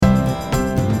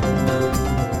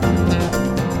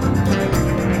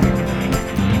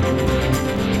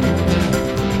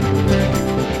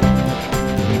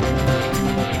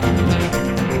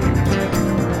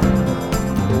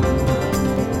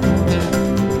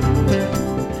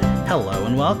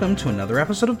and welcome to another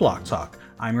episode of Block Talk.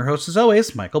 I'm your host, as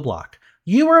always, Michael Block.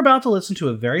 You are about to listen to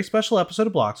a very special episode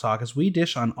of Block Talk as we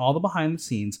dish on all the behind the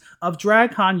scenes of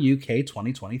DragCon UK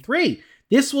 2023.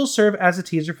 This will serve as a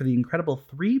teaser for the incredible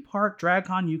 3-part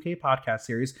DragCon UK podcast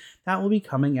series that will be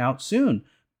coming out soon.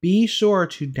 Be sure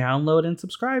to download and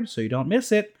subscribe so you don't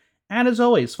miss it. And as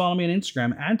always, follow me on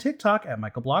Instagram and TikTok at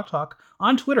Michael Block Talk,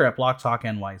 on Twitter at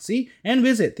BlockTalkNYC, and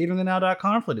visit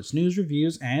theaterthenow.com for latest news,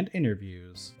 reviews, and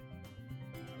interviews.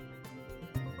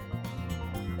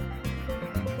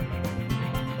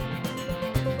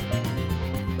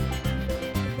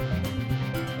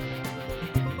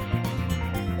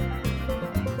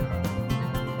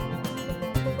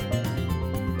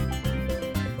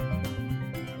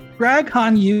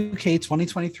 DragCon UK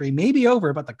 2023 may be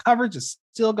over, but the coverage is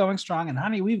still going strong. And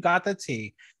honey, we've got the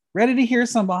tea. Ready to hear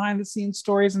some behind-the-scenes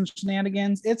stories and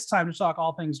shenanigans? It's time to talk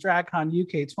all things DragCon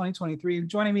UK 2023. And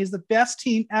joining me is the best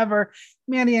team ever,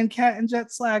 Mandy and Kat and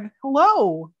Jet Slag.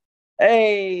 Hello.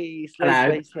 Hey,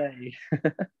 slay. It's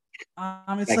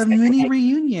a mini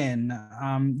reunion.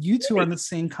 You two are on the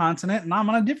same continent, and I'm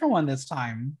on a different one this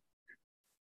time.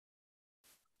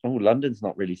 Oh, London's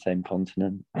not really same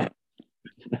continent.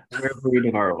 We're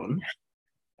reading our own.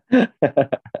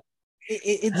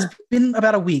 It's been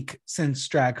about a week since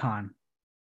DragCon.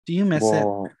 Do you miss it?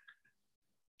 Do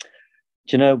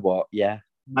you know what? Yeah.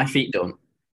 My feet don't.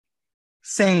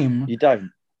 Same. You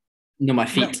don't? No, my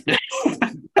feet.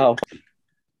 Oh.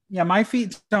 Yeah, my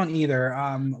feet don't either.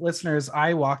 Listeners,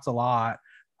 I walked a lot.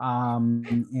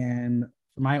 And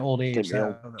for my old age,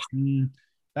 that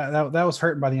was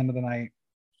hurting by the end of the night.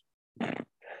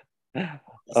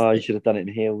 Oh, you should have done it in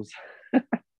heels.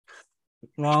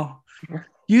 Well,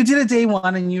 you did it day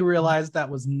one and you realized that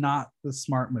was not the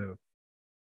smart move.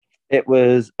 It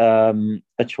was a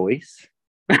choice.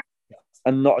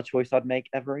 And not a choice I'd make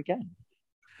ever again.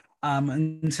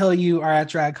 Until you are at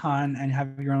DragCon and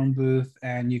have your own booth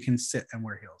and you can sit and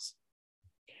wear heels.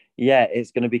 Yeah,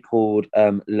 it's going to be called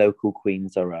Local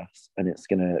Queens Are Us. And it's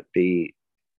going to be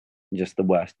just the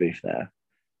worst booth there.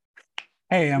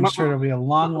 Hey, I'm sure there'll be a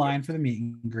long line for the meet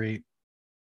and greet.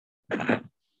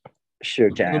 Sure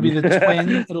can.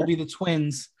 It'll be the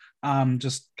twins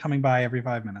just coming by every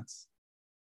 5 minutes.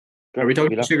 Are we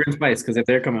talking Sugar and Spice? Because if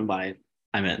they're coming by,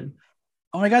 I'm in.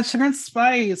 Oh my god, Sugar and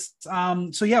Spice.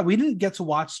 So yeah, we didn't get to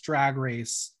watch Drag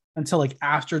Race until like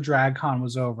after DragCon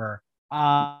was over.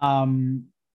 I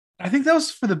think that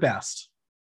was for the best.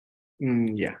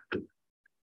 Yeah.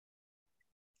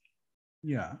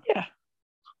 Yeah.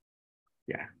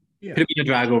 Could have been a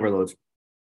drag overload.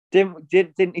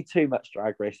 Didn't need too much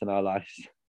Drag Race in our lives.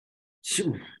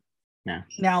 Yeah.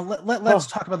 Now let's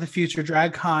talk about the future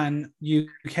DragCon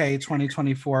UK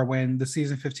 2024 when the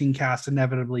season 15 cast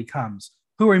inevitably comes.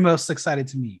 Who are you most excited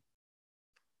to meet?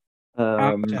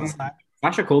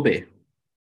 Sasha Colby.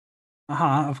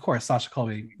 Of course, Sasha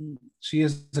Colby. She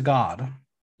is a god.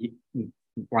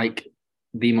 Like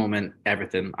the moment,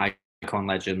 everything, icon,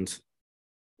 legend.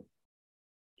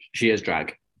 She is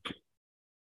drag.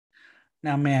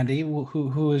 Now, Mandy,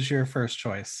 who is your first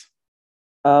choice?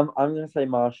 I'm going to say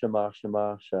Marsha.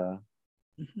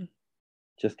 Mm-hmm.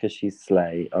 Just because she's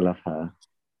slay. I love her.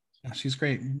 Yeah, she's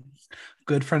great.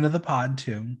 Good friend of the pod,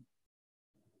 too.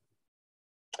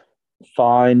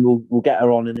 Fine, we'll get her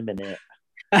on in a minute.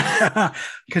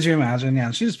 Could you imagine?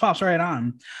 Yeah, she just pops right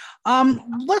on.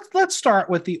 Let's start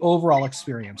with the overall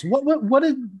experience.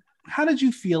 How did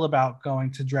you feel about going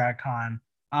to DragCon?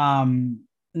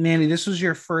 Mandy, this was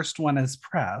your first one as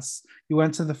press. You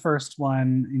went to the first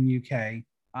one in UK.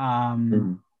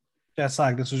 Just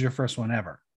like this was your first one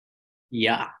ever.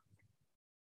 Yeah,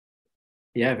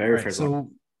 very right, first so,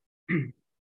 one.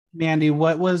 Mandy,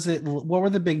 what was it? What were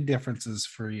the big differences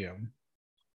for you?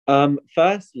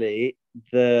 Firstly,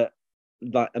 the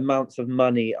amounts of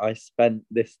money I spent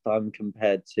this time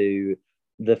compared to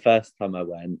the first time I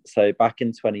went. So back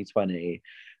in 2020,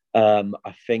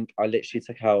 I think I literally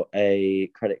took out a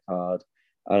credit card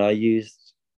and I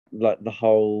used like the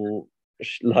whole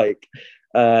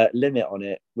limit on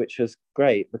it, which was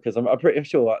great because I'm pretty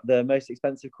sure the most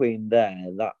expensive queen there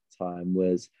that time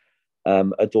was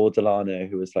Adore Delano,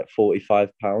 who was like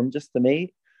 £45 just to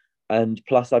meet. And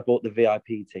plus I bought the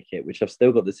VIP ticket, which I've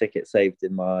still got the ticket saved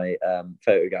in my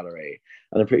photo gallery.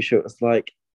 And I'm pretty sure it was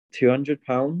like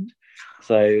 £200.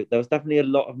 So there was definitely a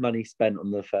lot of money spent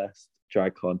on the first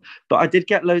DragCon. But I did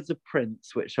get loads of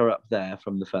prints, which are up there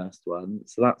from the first one.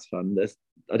 So that's fun.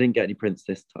 I didn't get any prints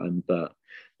this time, but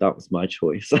that was my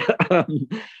choice.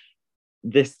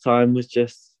 This time was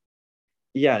just,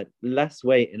 less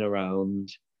waiting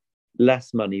around,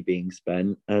 less money being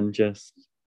spent, and just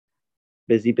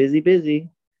busy.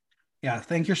 Yeah,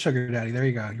 thank your sugar daddy. There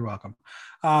you go. You're welcome.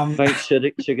 Thanks,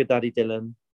 Sugar Daddy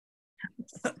Dylan.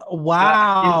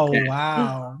 Wow,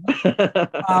 wow.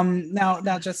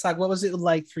 Now, just like, what was it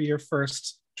like for your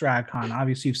first DragCon?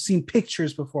 Obviously, you've seen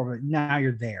pictures before, but now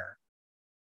you're there.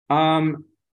 Um,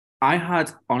 I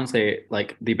had honestly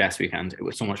like the best weekend. It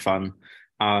was so much fun.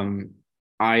 Um,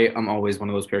 I am always one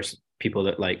of those people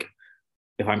that like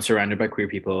if I'm surrounded by queer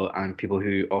people and people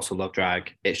who also love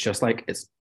drag, it's just like it's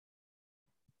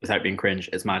without being cringe,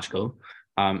 it's magical.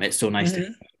 It's so nice to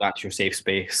Mhm. that's your safe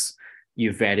space.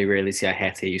 You very rarely see a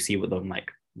hetty. You see with them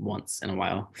like once in a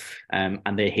while, and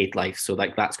they hate life. So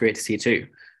like that's great to see too.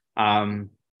 Um,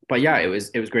 but yeah, it was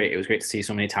great. It was great to see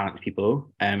so many talented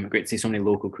people. Great to see so many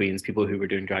local queens, people who were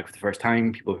doing drag for the first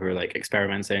time, people who were like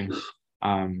experimenting.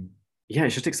 Um, yeah,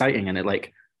 it's just exciting, and it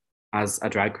like as a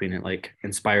drag queen, it like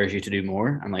inspires you to do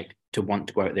more and like to want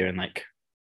to go out there and like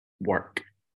work.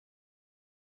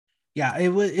 Yeah, it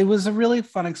was a really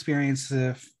fun experience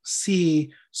to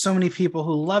see so many people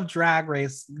who love Drag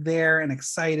Race there and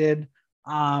excited.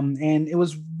 And it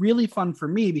was really fun for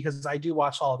me because I do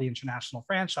watch all the international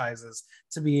franchises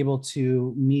to be able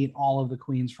to meet all of the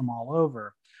queens from all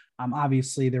over.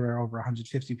 Obviously, there were over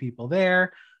 150 people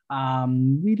there.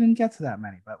 We didn't get to that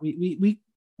many, but we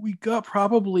got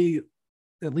probably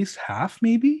at least half,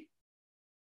 maybe.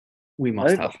 We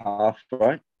must Over have. half,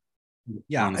 right?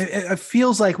 Yeah, it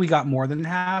feels like we got more than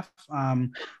half.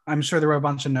 I'm sure there were a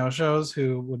bunch of no-shows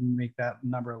who would make that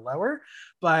number lower,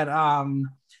 but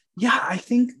yeah, I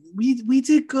think we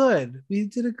did good. We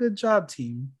did a good job,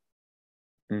 team.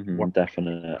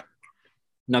 Definitely.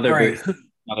 Another All right, booth,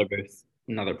 another booth,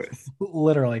 another booth.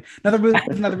 literally another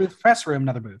booth, press room,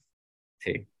 another booth.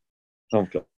 Hey. Oh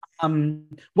god.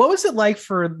 What was it like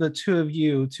for the two of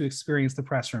you to experience the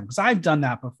press room? Because I've done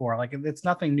that before. Like it's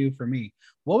nothing new for me.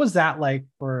 What was that like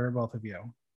for both of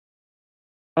you?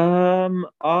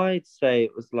 I'd say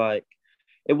it was like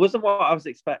it wasn't what I was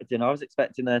expecting. I was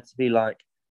expecting there to be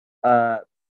uh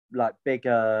like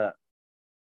bigger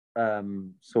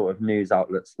sort of news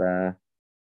outlets there,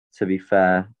 to be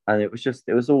fair. And it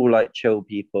was all like chill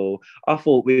people. I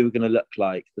thought we were gonna look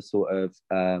like the sort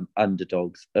of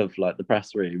underdogs of like the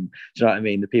press room. Do you know what I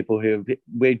mean? The people who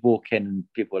we'd walk in and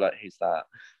people were like, who's that?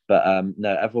 But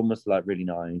no, everyone was like really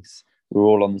nice. We were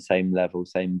all on the same level,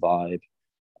 same vibe.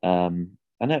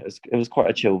 I know it was quite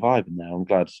a chill vibe in there. I'm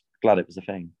glad it was a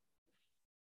thing.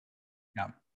 Yeah.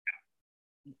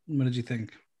 What did you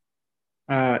think?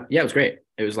 Yeah, it was great.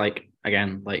 It was like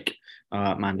again, like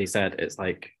Mandy said, it's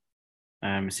like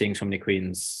seeing so many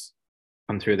queens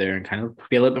come through there and kind of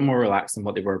be a little bit more relaxed than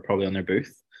what they were probably on their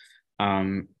booth.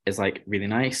 Is like really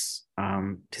nice.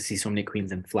 To see so many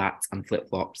queens in flats and flip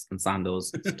flops and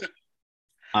sandals.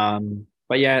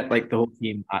 But yeah, like the whole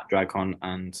team at DragCon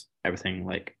and everything,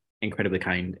 like incredibly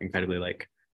kind, incredibly like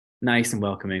nice and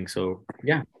welcoming. So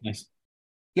yeah, nice.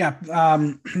 Yeah,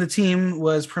 the team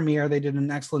was Premiere. They did an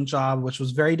excellent job, which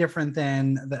was very different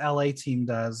than the LA team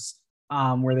does,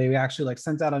 where they actually like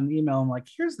sent out an email and like,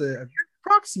 here's the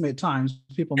approximate times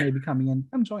people may be coming in.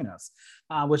 Come join us,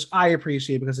 which I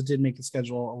appreciate because it did make the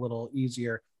schedule a little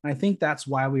easier. And I think that's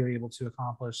why we were able to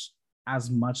accomplish as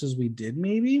much as we did,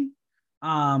 maybe.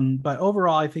 But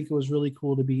overall, I think it was really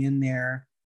cool to be in there,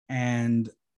 and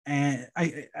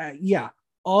yeah,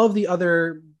 all of the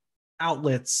other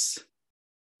outlets,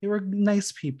 they were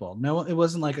nice people. No, it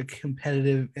wasn't like a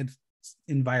competitive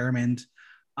environment.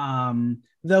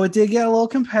 Though it did get a little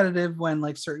competitive when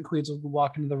like certain queens would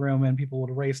walk into the room and people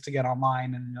would race to get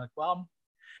online, and you're like, well,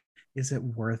 is it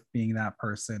worth being that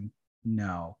person?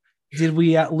 No. Did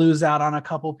we lose out on a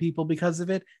couple people because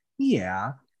of it?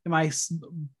 Yeah. Am I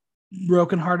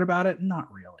brokenhearted about it? Not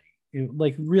really.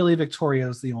 Like really, Victoria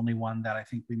is the only one that I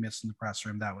think we missed in the press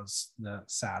room. That was the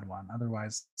sad one.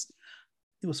 Otherwise,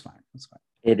 it was fine. It was fine.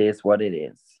 It is what it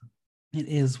is. It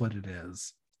is what it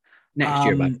is. Next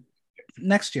year, but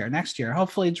Next year.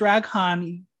 Hopefully,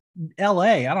 DragCon LA.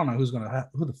 I don't know who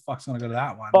the fuck's gonna go to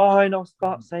that one. Fine, I'll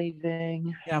start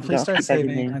saving. Yeah, please start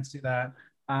saving. Let's do that.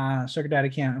 Sugar Daddy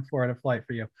can't afford a flight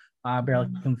for you. Barely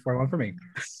can afford one for me.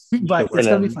 But it's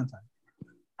gonna be a fun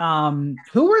time.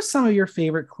 Who were some of your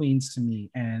favorite queens to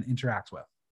meet and interact with?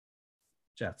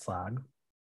 Jet Slag.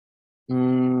 Do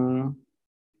you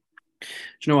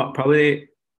know what? Probably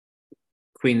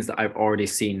queens that I've already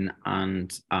seen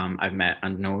and I've met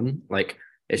and known. Like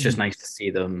it's just nice to see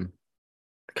them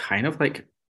kind of like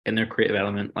in their creative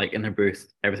element, like in their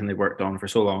booth, everything they worked on for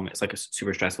so long. It's like a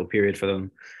super stressful period for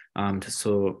them. To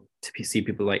see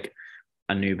people like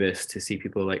Anubis, to see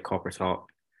people like Copper Top,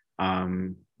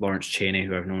 Lawrence Cheney,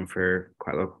 who I've known for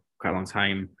quite a long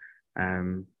time.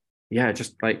 Yeah,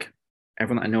 just like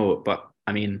everyone that I know, but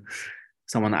I mean,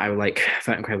 someone that I like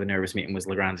felt incredibly nervous meeting was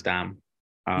La Grande Dame.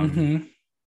 Mm-hmm.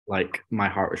 Like my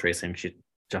heart was racing. She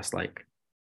just like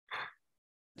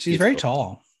She's very beautiful,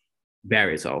 tall.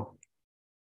 very tall,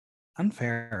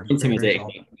 Unfair. Very, very tall.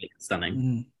 intimidating,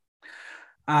 stunning.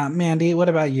 Mm. Mandy, what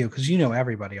about you? Because you know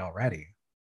everybody already.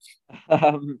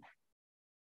 Um,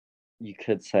 you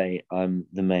could say I'm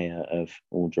the mayor of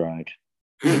all drag.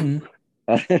 Mhm.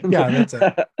 Yeah, that's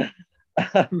it.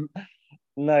 um,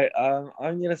 no,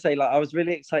 I'm gonna say like I was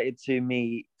really excited to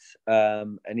meet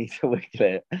Anita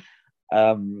Wiglet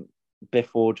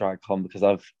before DragCon because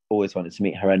I've always wanted to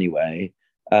meet her anyway.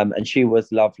 And she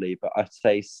was lovely, but I'd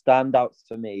say standouts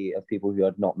for me of people who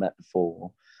I'd not met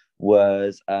before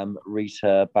was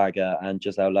Rita Baga and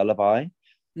Giselle Lullaby,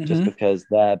 just Mhm. because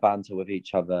their banter with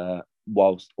each other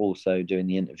whilst also doing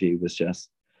the interview was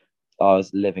just I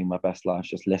was living my best life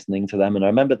just listening to them. And I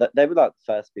remember that they were like the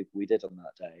first people we did on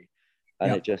that day.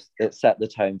 And Yep. it set the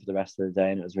tone for the rest of the day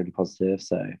and it was really positive.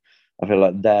 So I feel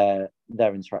like their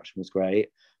interaction was great.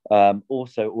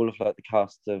 Also all of like the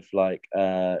cast of like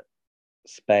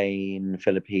Spain,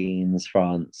 Philippines,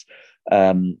 France,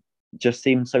 just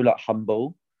seemed so like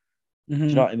humble. Do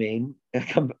you know Mhm. what I mean?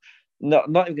 Not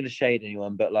even going to shade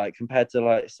anyone, but like compared to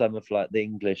like some of like the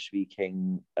English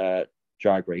speaking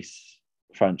drag race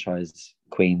franchise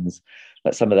queens,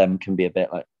 like some of them can be a bit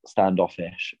like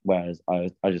standoffish, whereas I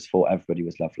just thought everybody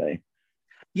was lovely.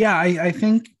 Yeah, I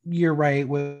think you're right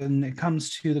when it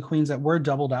comes to the queens that were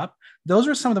doubled up. Those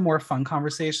are some of the more fun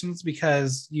conversations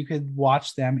because you could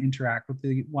watch them interact with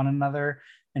one another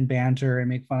and banter and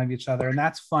make fun of each other, and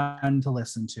that's fun to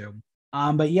listen to.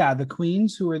 But yeah, the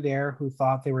queens who were there who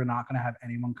thought they were not going to have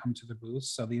anyone come to the booth,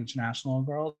 so the international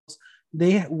girls,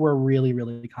 they were really,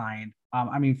 really kind.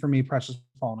 I mean, for me, Precious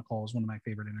Paul Nicole was one of my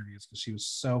favorite interviews because she was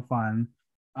so fun.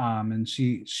 And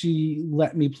she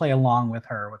let me play along with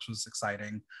her, which was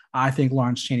exciting. I think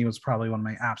Lawrence Chaney was probably one of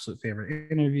my absolute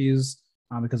favorite interviews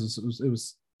because it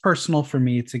was personal for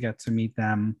me to get to meet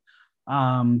them.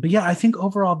 But yeah, I think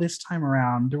overall this time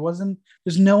around,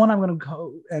 there's no one I'm going to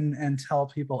go and tell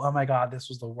people, oh my God, this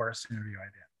was the worst interview I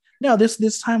did. No,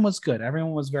 this time was good.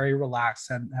 Everyone was very relaxed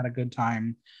and had a good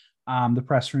time. The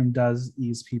press room does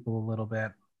ease people a little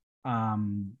bit.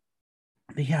 Um,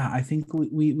 but yeah, I think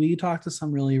we talked to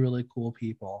some really, really cool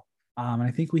people. And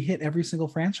I think we hit every single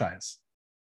franchise.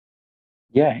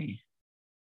 Yay.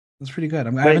 That's pretty good.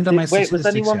 I haven't done my Wait, was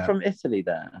statistics anyone yet. from Italy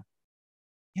there?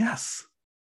 Yes.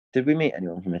 Did we meet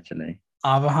anyone from Italy?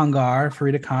 Ava Hangar,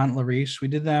 Farida Khan, Larish. We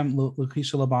did them,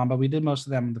 Lucretia Labamba. We did most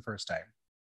of them the first day.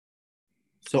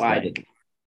 So I did.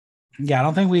 Yeah, I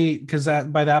don't think because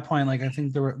by that point, like I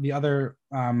think there were the other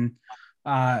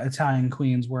Italian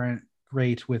queens weren't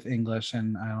great with English,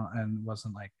 and I don't and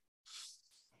wasn't like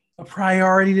a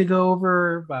priority to go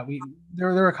over. But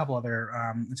there were a couple other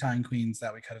Italian queens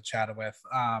that we could have chatted with.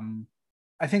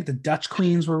 I think the Dutch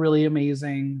queens were really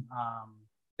amazing.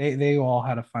 They all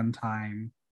had a fun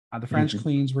time. The French Mhm.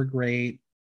 queens were great.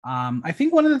 I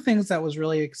think one of the things that was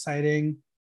really exciting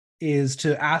is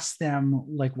to ask them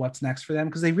like what's next for them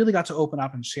because they really got to open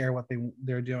up and share what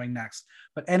they're doing next.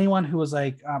 But anyone who was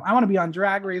like, I want to be on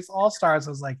Drag Race All Stars, I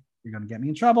was like, you're gonna get me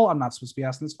in trouble. I'm not supposed to be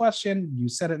asking this question. You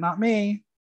said it, not me.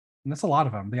 And that's a lot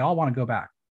of them. They all want to go back.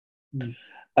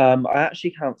 I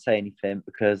actually can't say anything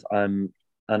because I'm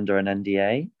under an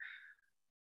NDA.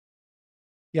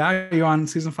 Yeah, are you on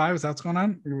season 5? Is that what's going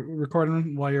on? You're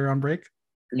recording while you're on break?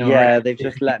 No, we're Yeah, they've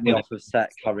just let me actually- off of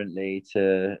set currently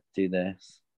to do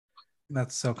this.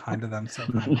 That's so kind of them. So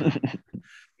kind of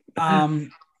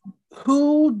them.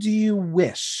 Who do you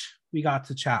wish we got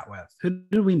to chat with? Who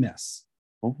did we miss?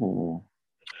 Oh,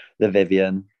 the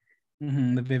Vivian.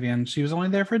 The Vivian. She was only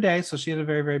there for a day, so she had a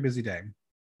very, very busy day.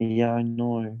 Yeah, I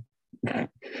know.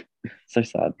 So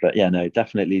sad, but yeah, no,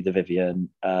 definitely the Vivian.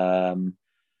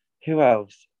 Who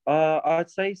else? I'd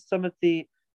say some of the.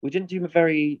 We didn't do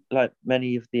very like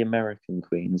many of the American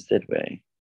queens, did we?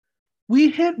 We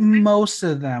hit most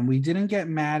of them. We didn't get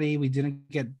Maddie. We didn't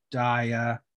get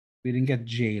Daya. We didn't get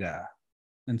Jada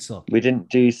and Silky. We didn't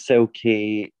do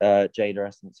Silky, Jada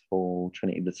Essence Hall,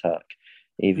 Trinity the Tuck,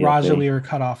 Evie Raja, Oddly. we were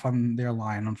cut off on their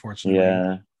line, unfortunately.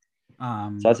 Yeah.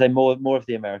 So I'd say more of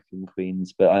the American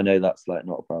queens, but I know that's like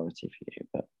not a priority for you.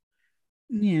 But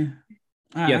yeah,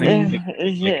 Yeah, I I think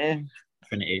mean, yeah.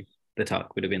 Trinity, the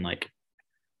Tuck would have been like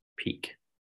peak.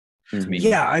 Mhm.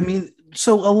 yeah, I mean,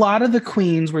 so a lot of the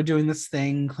queens were doing this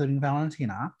thing, including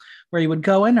Valentina, where you would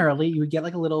go in early, you would get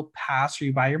like a little pass, or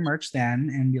you buy your merch then,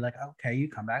 and be like, okay, you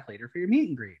come back later for your meet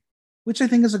and greet, which I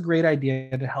think is a great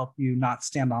idea to help you not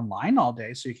stand online all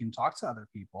day, so you can talk to other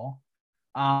people.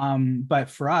 But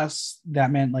for us,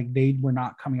 that meant like they were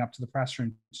not coming up to the press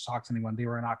room to talk to anyone. They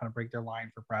were not going to break their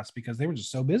line for press because they were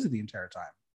just so busy the entire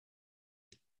time.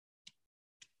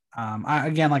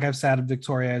 Again, like I've said,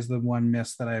 Victoria is the one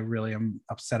miss that I really am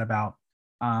upset about.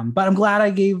 But I'm glad I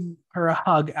gave her a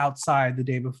hug outside the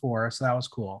day before, so that was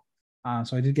cool.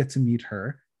 So I did get to meet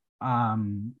her.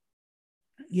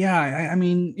 Yeah, I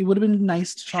mean, it would have been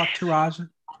nice to talk to Raj.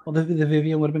 Well, the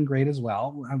Vivian would have been great as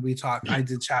well. We talked. I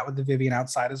did chat with the Vivian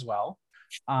outside as well.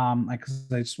 Because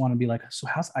I just want to be like, so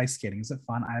how's ice skating? Is it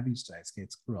fun? I've used to ice skate.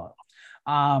 It's cool.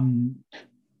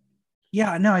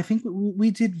 Yeah, no, I think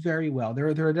we did very well. There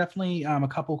are definitely a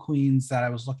couple queens that I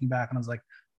was looking back and I was like,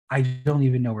 I don't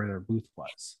even know where their booth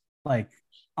was. Like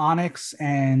Onyx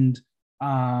and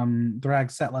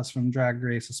Drag Setless from Drag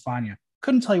Race España.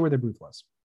 Couldn't tell you where their booth was.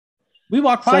 We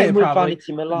walked by Same it with probably.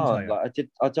 Vanity Milan. Like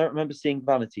I don't remember seeing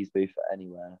Vanity's booth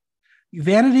anywhere.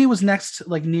 Vanity was next,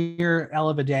 like near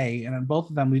Ella Day, and on both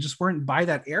of them, we just weren't by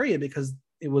that area because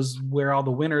it was where all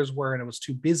the winners were, and it was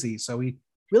too busy. So we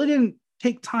really didn't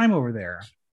take time over there.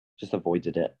 Just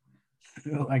avoided it.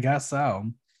 I guess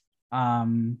so.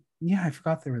 Yeah, I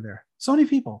forgot they were there. So many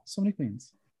people, so many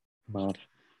queens. Mad.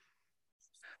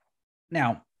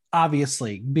 Now,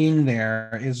 obviously, being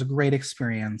there is a great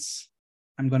experience.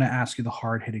 I'm going to ask you the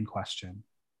hard-hitting question.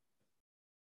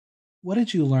 What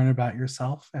did you learn about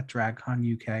yourself at DragCon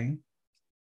UK?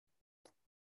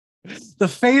 The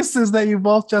faces that you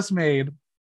both just made.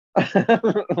 I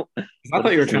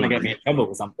thought you were trying to get me in trouble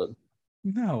with something.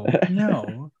 No.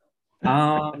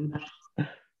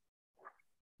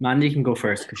 Mandy can go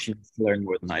first because she needs to learn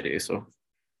more than I do. So,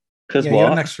 because yeah,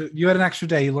 you had an extra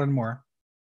day. You learned more.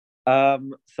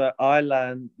 So I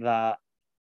learned that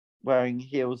wearing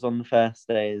heels on the first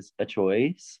day is a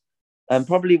choice, and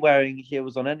probably wearing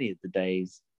heels on any of the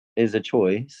days is a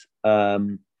choice.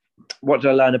 What did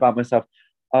I learn about myself?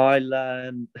 I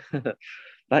learned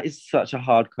that is such a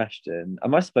hard question.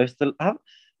 Was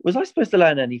I supposed to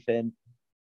learn anything?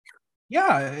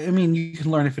 Yeah, I mean, you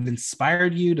can learn if it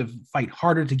inspired you to fight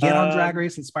harder to get on Drag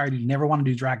Race, inspired you to never want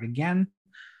to do drag again.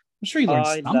 I'm sure you learned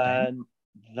something. I learned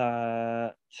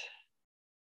that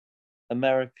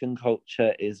American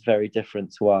culture is very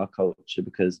different to our culture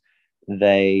because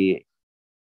they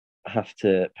have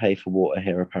to pay for water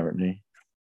here, apparently.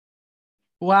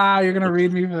 Wow, you're gonna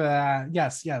read me for that?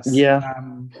 Yes. Yeah.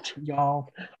 Y'all,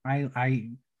 I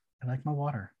like my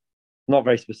water. Not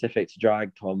very specific to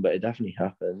DragCon, but it definitely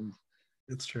happened.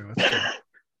 It's true.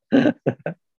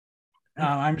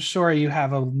 I'm sure you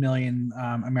have a million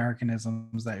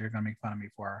Americanisms that you're gonna make fun of me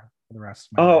for the rest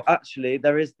of my life. Actually,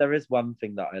 there is one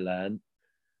thing that I learned,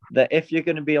 that if you're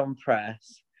going to be on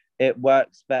press, it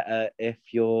works better if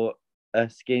you're a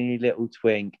skinny little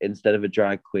twink instead of a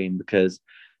drag queen, because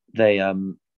they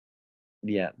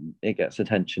it gets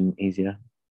attention easier.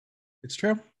 It's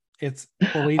true. It's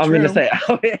fully true. I'm going to say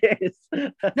how it is.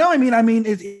 No, I mean,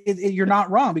 you're not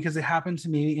wrong, because it happened to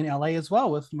me in LA as well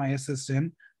with my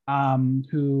assistant,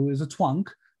 who is a twunk.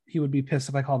 He would be pissed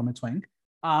if I called him a twink.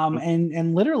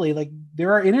 And literally, like,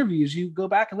 there are interviews, you go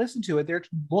back and listen to it, they're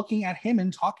looking at him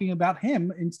and talking about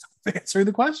him instead of answering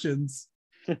the questions.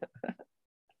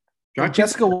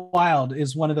 Jessica Wilde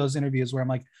is one of those interviews where I'm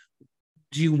like,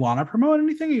 do you want to promote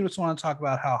anything, or you just want to talk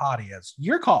about how hot he is?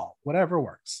 Your call, whatever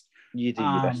works. You do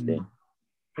your best thing.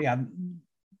 Yeah,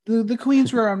 the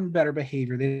queens were on better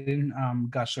behavior. They didn't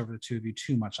gush over the two of you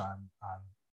too much on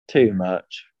too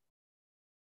much.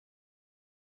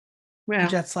 Well,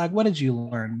 Jetslag, what did you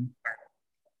learn?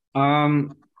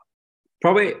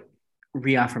 Probably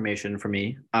reaffirmation for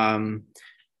me.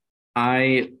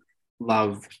 I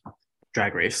love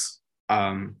Drag Race,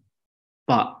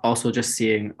 but also just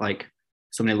seeing like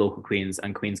so many local queens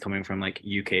and queens coming from like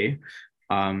UK.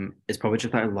 It's probably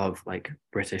just that I love like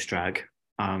British drag.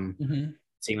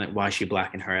 Seeing like Why Is She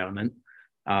Black in her element,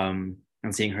 and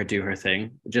seeing her do her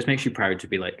thing, it just makes you proud to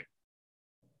be like,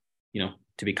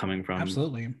 to be coming from.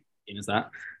 Absolutely. Is that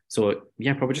so?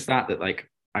 Yeah, probably just that like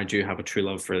I do have a true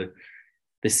love for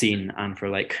the scene and for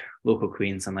like local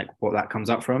queens and like what that comes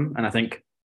up from. And I think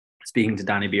speaking to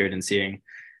Danny Beard and seeing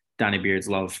Danny Beard's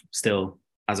love still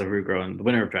as a Rugro and the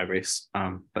winner of Drag Race,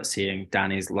 but seeing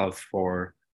Danny's love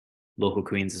for local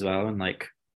queens as well, and like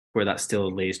where that still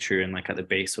lays true and like at the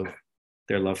base of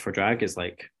their love for drag is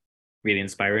like really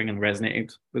inspiring and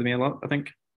resonated with me a lot, I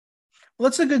think. Well,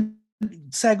 that's a good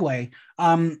segue.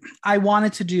 I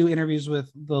wanted to do interviews with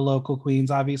the local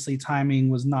queens. Obviously, timing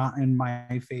was not in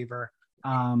my favor.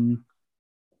 Who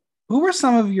were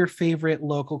some of your favorite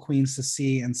local queens to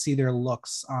see and see their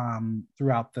looks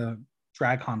throughout the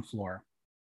DragCon floor?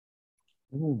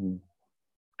 Ooh.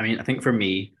 I mean, I think for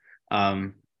me,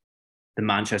 the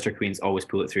Manchester queens always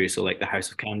pull it through. So like the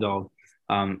House of Kendall,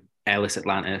 Ellis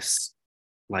Atlantis,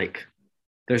 like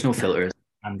there's no filters.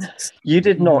 And You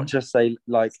did not just say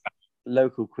like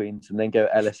local queens and then go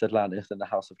Ellis Atlantis and the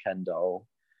House of Kendall.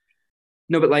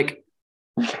 no, but like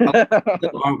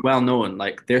aren't well known.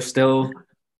 Like they're still, you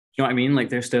know what I mean? Like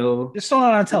they're still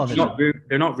not on television.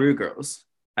 they're not Rue girls.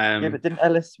 Yeah, but didn't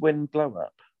Ellis win Glow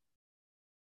Up?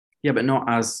 Yeah, but not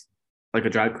as like a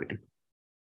drag queen.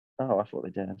 Oh, I thought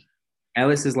they did.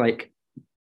 Ellis is like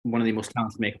one of the most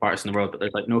talented makeup artists in the world, but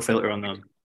there's like no filter on them.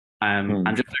 And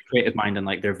just their creative mind and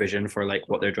like their vision for like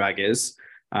what their drag is.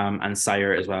 And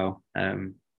Sire as well.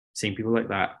 Seeing people like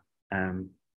that,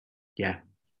 yeah,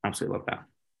 absolutely love that.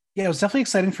 Yeah, it was definitely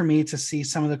exciting for me to see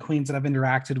some of the queens that I've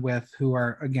interacted with who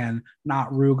are, again,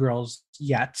 not Rue girls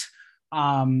yet.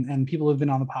 And people who've been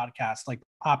on the podcast, like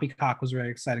Poppycock was very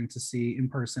exciting to see in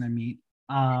person and meet.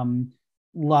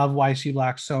 Love Why She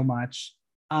Black so much.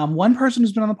 One person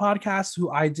who's been on the podcast who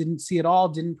I didn't see at all,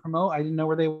 didn't promote, I didn't know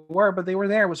where they were, but they were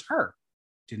there, was her.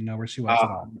 Didn't know where she was at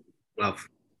all. Love.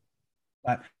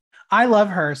 But I love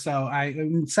her, so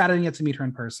I'm sad I didn't get to meet her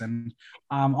in person.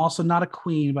 Also not a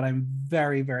queen, but I'm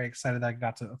very, very excited that I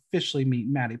got to officially meet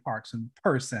Maddie Parks in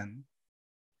person.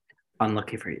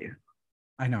 Unlucky for you.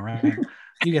 I know, right?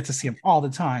 You get to see him all the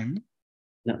time.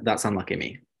 No, that's unlucky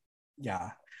me.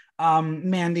 Yeah.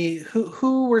 Mandy,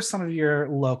 who were some of your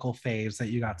local faves that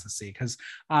you got to see? Because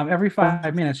every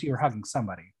 5 minutes you were hugging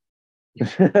somebody.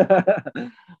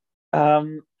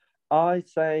 I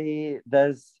say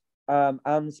there's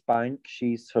Anne Spank.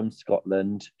 She's from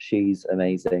Scotland. She's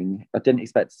amazing. I didn't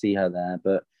expect to see her there,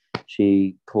 but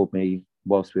she called me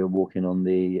whilst we were walking on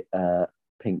the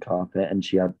pink carpet, and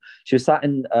she was sat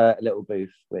in a little booth,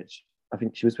 which I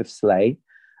think she was with Slay.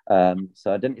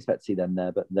 So I didn't expect to see them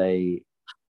there, but they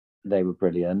were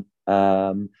brilliant.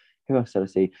 Who else did I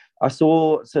see? I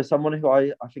saw someone who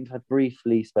I think I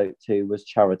briefly spoke to was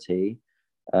Charity,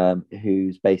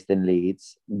 who's based in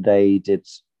Leeds. They did,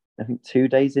 I think, 2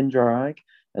 days in drag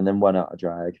and then 1 out of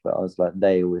drag, but I was like,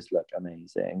 they always look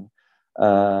amazing.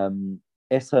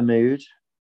 Issa Mood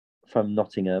from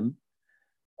Nottingham.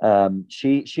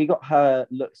 She got her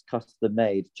looks custom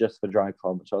made just for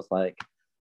DragCon, which I was like,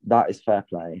 that is fair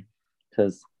play,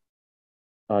 because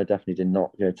I definitely did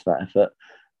not go to that effort.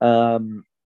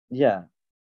 Yeah,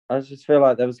 I just feel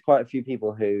like there was quite a few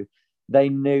people who they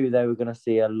knew they were going to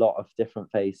see a lot of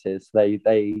different faces.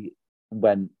 They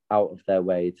went out of their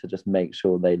way to just make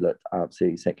sure they looked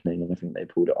absolutely sickening, and I think they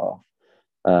pulled it off.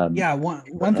 Yeah,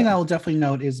 one thing I will definitely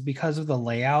note is because of the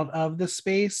layout of the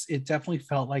space, it definitely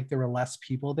felt like there were less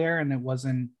people there, and it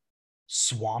wasn't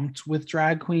swamped with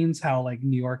drag queens. How like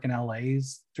New York and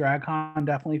LA's DragCon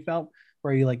definitely felt,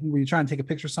 where you're trying to take a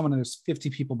picture of someone and there's 50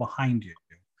 people behind you.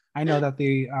 I know that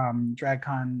the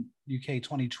DragCon UK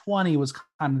 2020 was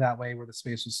kind of that way, where the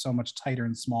space was so much tighter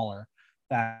and smaller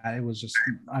that it was just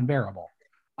unbearable.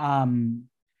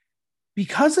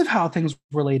 Because of how things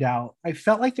were laid out, I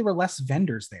felt like there were less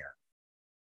vendors there.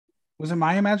 Was it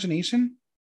my imagination?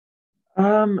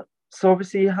 So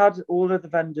obviously you had all of the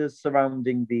vendors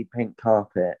surrounding the pink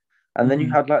carpet, and then you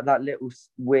had like that little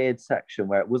weird section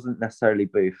where it wasn't necessarily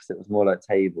booths, it was more like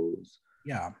tables.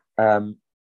 Yeah.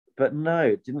 But no,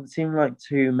 it didn't seem like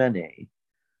too many.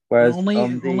 Whereas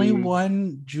only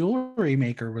one jewelry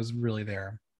maker was really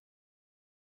there.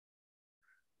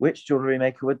 Which jewelry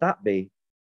maker would that be?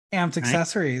 Amped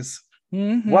Accessories.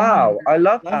 Wow, I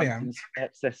love Amped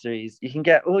Accessories. You can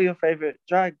get all your favorite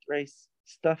drag race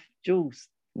stuff, jewels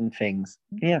and things.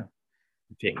 Yeah.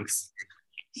 Things.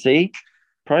 See?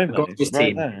 Promo Gorgeous right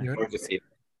team. there. Gorgeous team.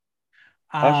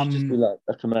 That should just be like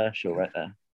a commercial right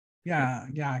there. Yeah.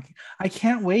 I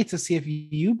can't wait to see if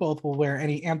you both will wear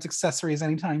any Amped Accessories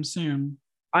anytime soon.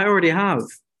 I already have.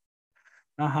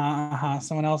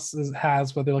 Someone else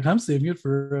has, but they're like, I'm saving it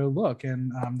for a look,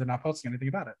 and they're not posting anything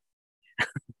about it.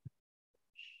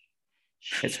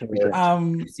 It's for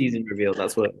season reveal.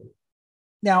 That's what.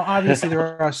 Now, obviously,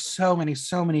 there are so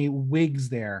many wigs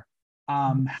there.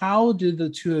 How did the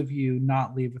two of you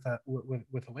not leave with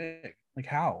a wig? Like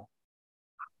how?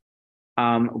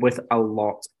 With a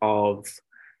lot of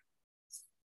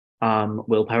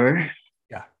willpower.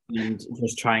 Yeah. And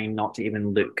just trying not to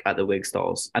even look at the wig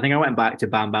stalls. I think I went back to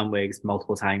Bam Bam Wigs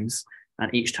multiple times,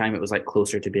 and each time it was like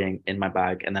closer to being in my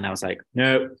bag, and then I was like,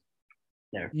 nope.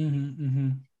 No.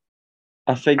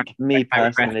 I think me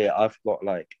personally, I've got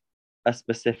like a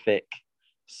specific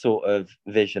sort of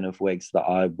vision of wigs that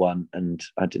I want, and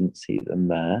I didn't see them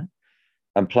there.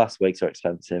 And plus, wigs are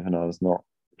expensive, and I was not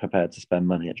prepared to spend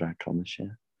money at DragCon this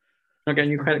year. I'll get a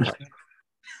new credit card.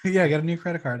 Yeah, get a new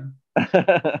credit card.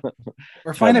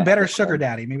 Or find a better sugar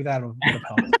daddy. Maybe that'll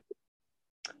help.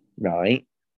 Right.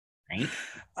 Right?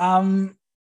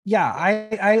 Yeah,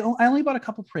 I only bought a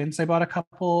couple prints. I bought a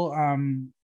couple.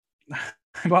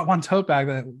 I bought one tote bag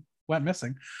that went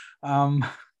missing. I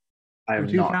For am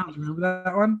two not. pounds. Remember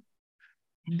that one?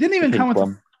 Didn't The even come pink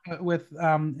one. with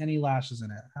any lashes in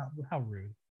it. How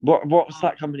rude. What's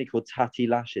that company called? Tatty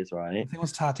Lashes, I right? think it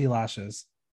was Tati lashes.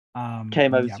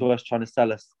 Came over Yeah, to us trying to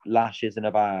sell us lashes in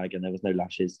a bag, and there was no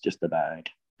lashes, just a bag.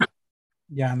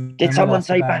 yeah. And Did then we someone lost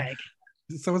the say bag.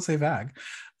 bag? Someone say bag.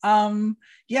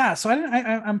 Yeah, so I didn't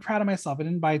I'm proud of myself. I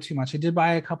didn't buy too much. I did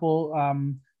buy a couple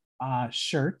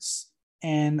shirts,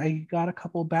 and I got a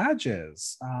couple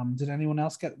badges. Did anyone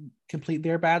else complete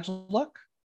their badge look?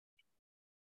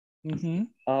 Mm-hmm.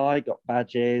 I got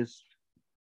badges.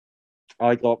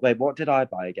 Wait, what did I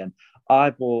buy again? I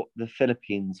bought the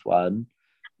Philippines one,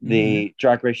 the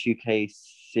Drag Race UK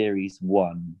Series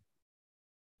 1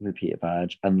 repeater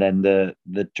badge, and then the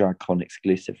DragCon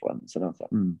exclusive ones. And I was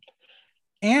like,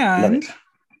 love And it.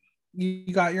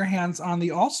 you got your hands on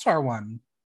the All-Star one.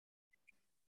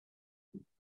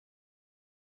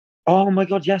 Oh my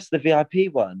god, yes, the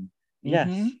VIP one. Yes.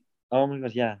 Mhm. Oh my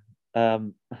god, yeah.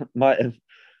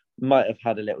 Might have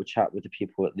had a little chat with the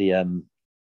people at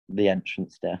the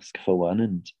entrance desk for one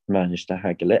and managed to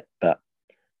haggle it, but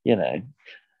you know,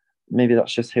 maybe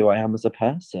that's just who I am as a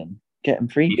person. Getting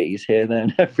freebies here, there,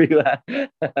 and everywhere.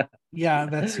 Yeah,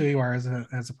 that's who you are as a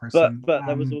but person. but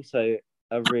there was also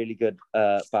a really good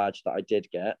badge that I did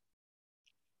get,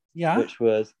 Yeah. which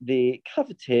was the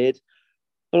coveted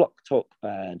Block Talk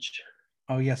badge.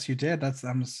 Oh yes, you did.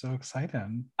 I'm so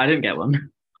excited. I didn't get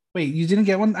one. Wait, you didn't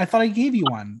get one? I thought I gave you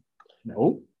one.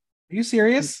 No. Are you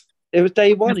serious? It was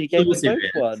day one. He gave me So both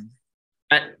serious. one.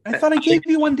 I thought I gave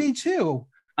you one day too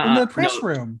in the press no,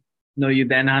 room. No, you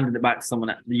then handed it back to someone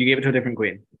else. You gave it to a different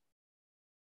queen.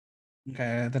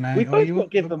 Okay, then I We owe both you got a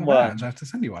given badge. one. I have to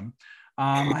send you one.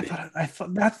 I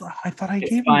thought I It's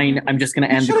gave fine. you. I'm just going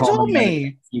to You end the should have call. told and let it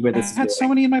me. see where I this is had so going.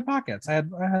 many in my pockets. I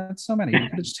had so many. You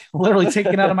could have just literally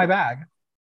taken out of my bag.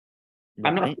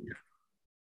 I'm not.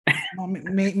 Well,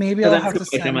 maybe So I'll then have to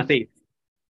it's like I'm a send. thief.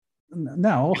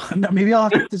 No, maybe I'll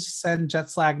have to send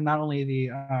Jetslag not only the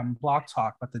Block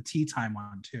Talk but the Tea Time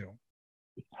one too.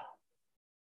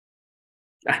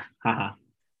 Haha.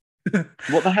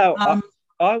 What the hell? Um,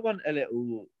 I want a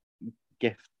little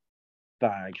gift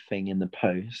bag thing in the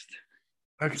post.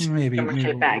 Okay, maybe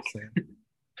say bag. we'll see.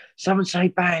 Someone say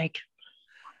bag.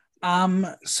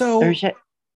 So shit.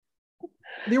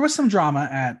 there was some drama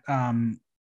at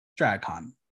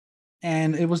DragCon,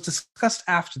 and it was discussed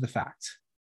after the fact.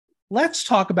 Let's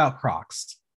talk about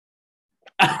Crocs.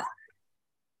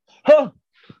 Huh.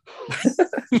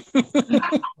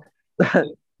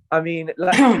 I mean,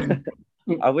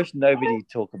 I wish nobody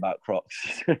talk about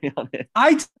Crocs, to be honest.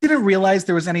 I didn't realize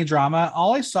there was any drama.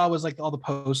 All I saw was like all the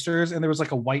posters, and there was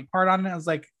like a white part on it. I was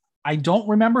like, I don't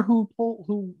remember who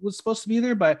was supposed to be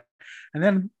there, but and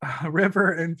then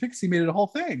River and Pixie made it a whole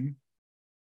thing.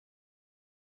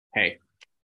 Hey,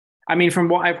 I mean, from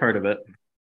what I've heard of it,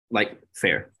 like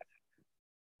fair.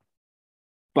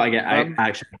 But again, I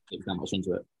actually don't take that much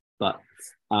into it. But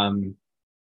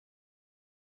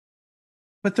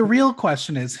But the real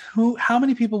question is, how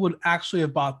many people would actually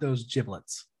have bought those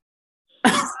giblets?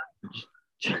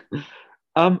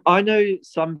 I know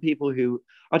some people who,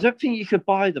 I don't think you could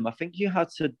buy them. I think you had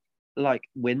to like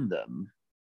win them.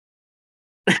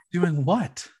 Doing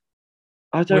what?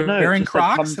 I don't know. Wearing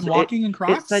Crocs and walking in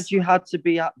Crocs? It said you had to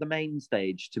be at the main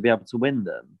stage to be able to win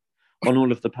them on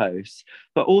all of the posts.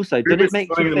 But also, did it make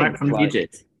you think like,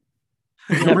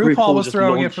 RuPaul was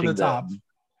throwing it from the top.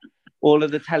 All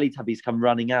of the Teletubbies come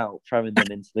running out, throwing them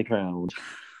into the crowd.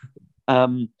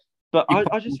 But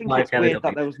I just think it's weird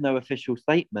that there was no official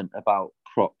statement about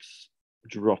Crocs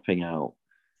dropping out.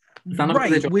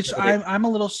 Right, which I'm a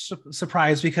little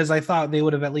surprised because I thought they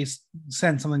would have at least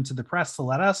sent something to the press to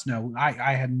let us know.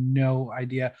 I had no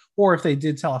idea, or if they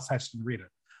did tell us, I just didn't read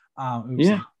it.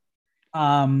 Yeah.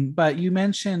 But you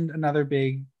mentioned another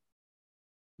big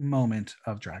moment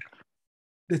of drag,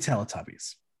 the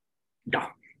Teletubbies. Yeah.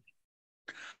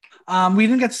 We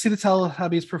didn't get to see the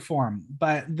Teletubbies perform,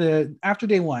 but after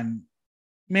day one,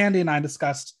 Mandy and I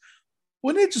discussed,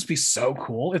 wouldn't it just be so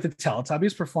cool if the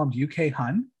Teletubbies performed UK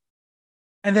Hun?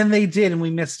 And then they did, and we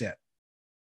missed it.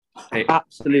 Hey.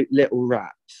 Absolute little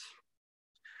rats.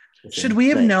 Should we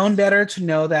have known better to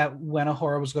know that when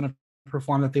A'Whora was going to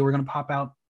perform, that they were going to pop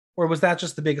out? Or was that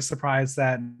just the biggest surprise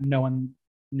that no one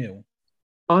knew?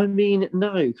 I mean,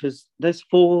 no, because there's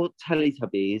 4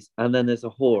 Teletubbies and then there's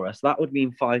A'Whora, so that would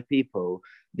mean 5 people.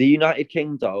 The United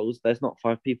King dolls, there's not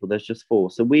 5 people, there's just 4.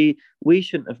 So we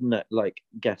shouldn't have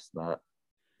guessed that.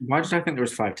 Why did I think there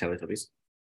was 5 Teletubbies?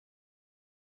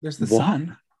 There's the What?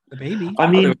 son, the baby. I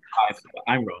thought there mean, was 5, but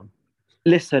I'm wrong.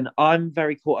 listen, I'm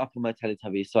very caught up on my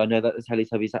Teletubbies, so I know that the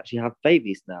Teletubbies actually have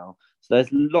babies now. So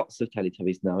there's lots of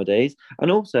Teletubbies nowadays.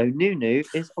 And also, Nunu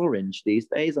is orange these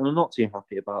days, and I'm not too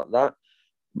happy about that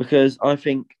because I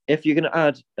think if you're going to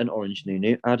add an orange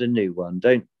Nunu, add a new one.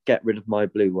 Don't get rid of my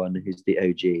blue one, who's the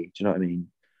OG. Do you know what I mean?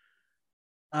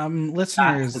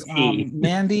 Listeners, That's the key.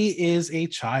 Mandy is a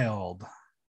child.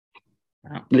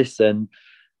 Listen,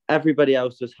 everybody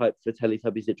else was hyped for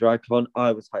Teletubbies at DragCon.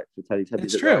 I was hyped for Teletubbies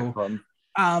It's at true. DragCon.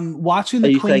 Watching Are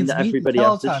the you saying queens that meet the everybody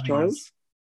else is child? Teletubbies.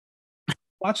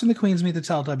 Watching the queens meet the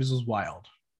Teletubbies was wild.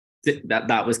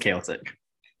 That was chaotic.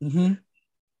 Mm-hmm.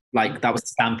 Like that was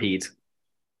stampede.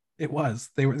 It was.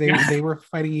 They were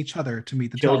fighting each other to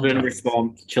meet the Children Teletubbies. were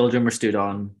swamped. Children were stood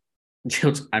on.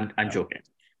 Children, I'm joking.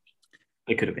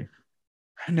 It could have been.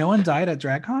 No one died at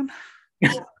DragCon.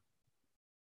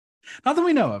 Not that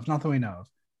we know of. Not that we know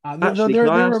of. Actually, can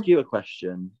I ask you a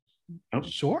question? Oh.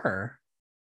 Sure.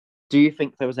 Do you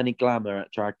think there was any glamour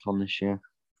at DragCon this year?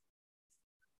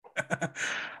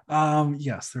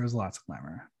 Yes, there was lots of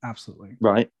glamour. Absolutely.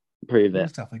 Right, prove There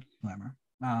was it. definitely glamour.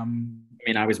 I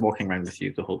mean, I was walking around with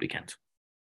you the whole weekend.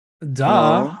 Duh,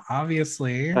 Aw.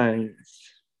 obviously. Thanks.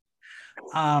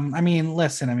 I mean,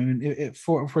 listen, I mean, if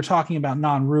we're talking about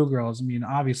non-Rue girls, I mean,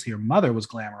 obviously your mother was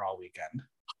glamour all weekend.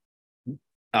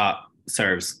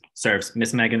 Serves.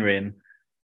 Miss Megan Rain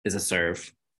is a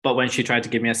serve. But when she tried to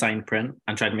give me a signed print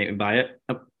and tried to make me buy it,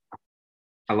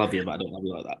 I love you, but I don't love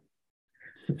you like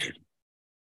that.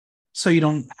 So you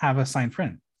don't have a signed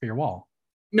print for your wall?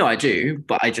 No, I do,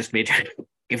 but I just made her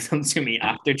give them to me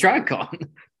after DragCon.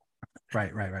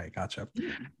 Right. Gotcha.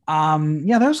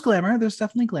 Yeah, there's glamour. There's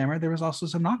definitely glamour. There was also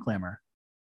some not glamour.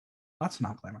 Lots of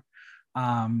not glamour.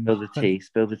 Spill the tea.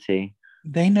 Spill the tea.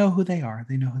 They know who they are.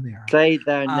 They know who they are. Say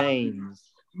their names.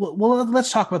 Well,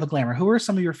 let's talk about the glamour. Who are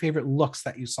some of your favorite looks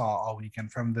that you saw all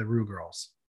weekend from the Rue girls?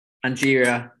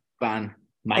 Angeria, Van,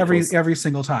 Michaels. Every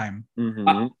single time.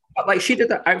 Mm-hmm. But like she did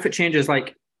the outfit changes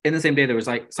like in the same day. There was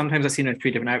like sometimes I've seen her in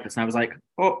 3 different outfits, and I was like,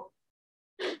 "Oh,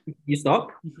 you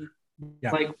stop!"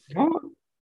 Yeah. Like what?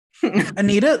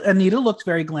 Anita looked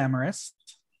very glamorous.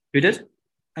 Who did?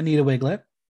 Anita Wiglet.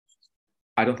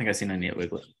 I don't think I've seen Anita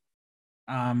Wiglet.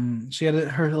 She had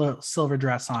her little silver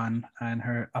dress on and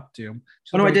her updo.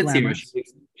 Oh no, I did see her. She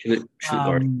looked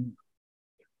gorgeous.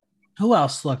 Who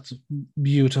else looked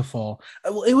beautiful?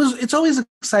 It's always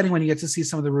exciting when you get to see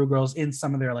some of the Rue girls in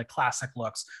some of their like classic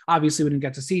looks. Obviously, we didn't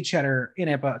get to see Cheddar in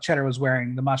it, but Cheddar was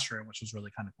wearing the mushroom, which was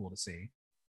really kind of cool to see.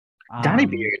 Danny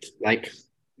Beard, like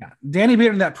Danny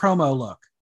Beard in that promo look,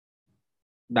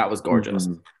 that was gorgeous.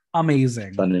 Mm-hmm.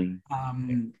 Amazing. Funny.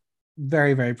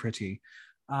 Very, very pretty.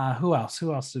 Who else?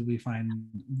 Who else did we find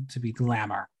to be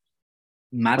glamour?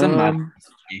 Madam.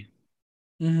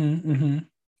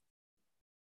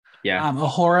 Yeah.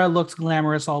 Ahura looked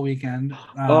glamorous all weekend.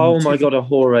 Oh my god,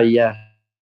 Ahura, yeah.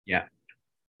 Yeah.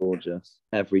 Gorgeous.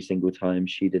 Every single time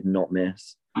she did not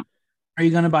miss. Are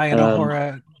you gonna buy an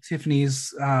Ahura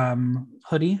Tiffany's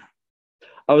hoodie?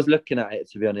 I was looking at it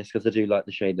to be honest, because I do like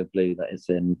the shade of blue that it's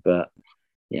in, but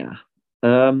yeah.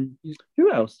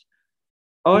 Who else?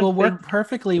 It will work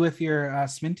perfectly with your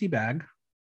Sminty bag.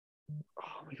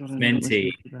 Oh my god,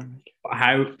 Sminty.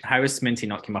 How is Sminty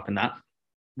not come up in that?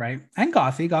 Right. And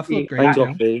Gothy. Gothy looked great. And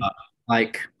Gothy.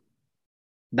 Like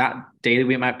that day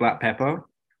we met Black Pepper,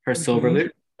 her silver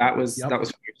look, that was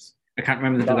fierce. I can't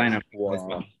remember the designer.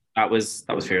 Wow. That was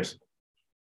fierce.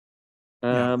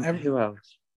 Who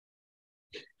else?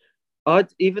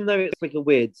 Even though it's like a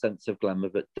weird sense of glamour,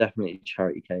 but definitely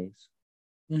Charity Case.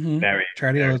 Very.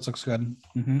 Charity looks good.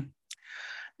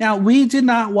 Now, we did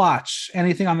not watch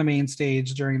anything on the main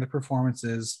stage during the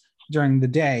performances during the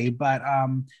day, but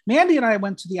Mandy and I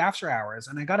went to the after hours,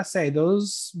 and I gotta say,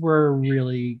 those were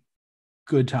really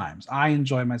good times. I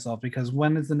enjoyed myself because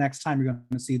when is the next time you're going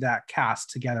to see that cast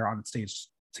together on stage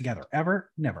together?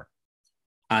 Ever? Never.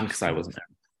 And because I wasn't there.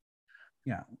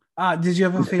 Yeah. Did you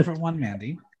have a favorite one,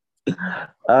 Mandy?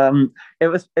 It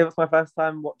was my first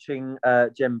time watching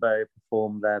Jimbo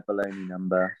perform their baloney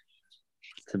number,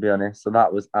 to be honest. So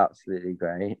that was absolutely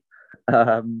great.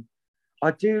 I'll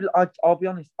be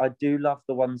honest, I do love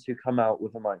the ones who come out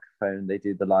with a microphone, they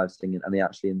do the live singing and they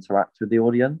actually interact with the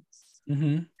audience.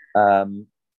 And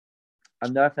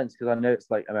no offense, because I know it's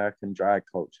like American drag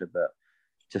culture, but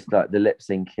just like the lip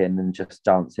syncing and just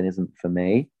dancing isn't for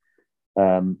me,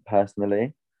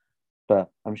 personally. But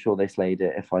I'm sure they slayed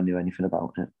it if I knew anything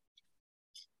about it.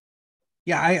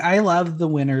 Yeah, I love the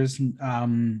winners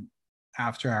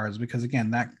after hours because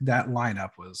again that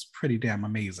lineup was pretty damn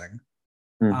amazing.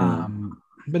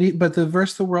 But the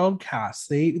Verse the World cast,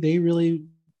 they really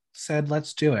said,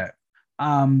 let's do it. But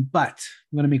I'm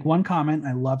going to make one comment.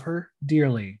 I love her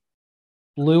dearly.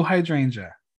 Blue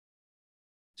Hydrangea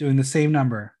doing the same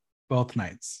number both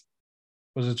nights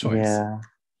was a choice. Yeah.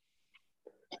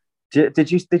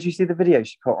 Did you see the video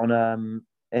she put on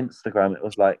Instagram? It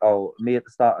was like, oh, me at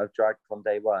the start of DragCon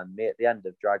day one, me at the end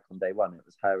of DragCon day one. It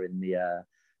was her in the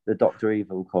Doctor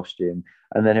Evil costume,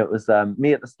 and then it was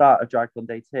me at the start of DragCon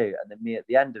day two, and then me at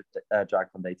the end of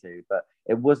DragCon day two. But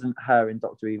it wasn't her in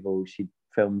Doctor Evil. She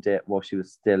filmed it while she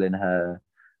was still in her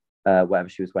whatever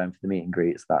she was wearing for the meet and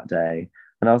greets that day.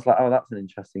 And I was like, oh, that's an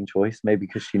interesting choice. Maybe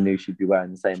because she knew she'd be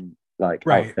wearing the same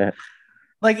outfit.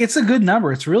 Like, it's a good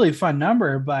number. It's a really fun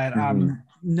number, but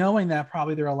knowing that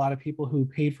probably there are a lot of people who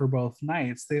paid for both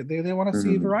nights, they want to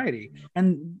see variety.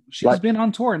 And she's been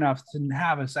on tour enough to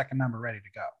have a second number ready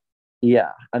to go.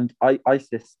 Yeah, and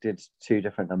Isis did 2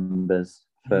 different numbers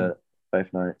for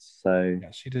both nights. So yeah,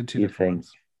 she did 2 different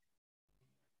ones.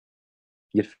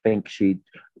 You'd think she'd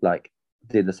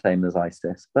do the same as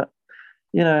Isis, but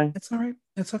it's all right.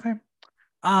 It's okay.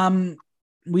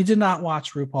 We did not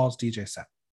watch RuPaul's DJ set.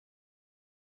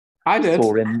 I did.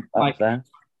 Saw him up there.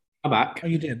 I'm back. Oh,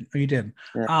 you did.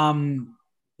 Yeah.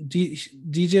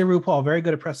 DJ RuPaul, very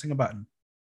good at pressing a button.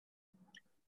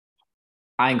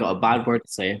 I ain't got a bad word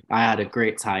to say. I had a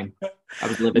great time. I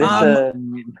was living.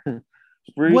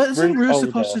 Wasn't Ru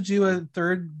supposed to do a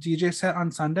third DJ set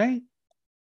on Sunday?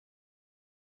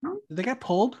 Did they get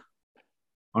pulled?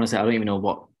 Honestly, I don't even know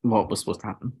what was supposed to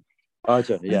happen. I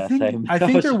don't. Yeah, I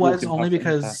think there was only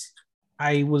because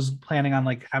I was planning on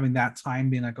having that time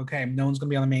being okay, no one's gonna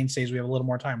be on the main stage. We have a little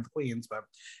more time with the queens, but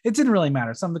it didn't really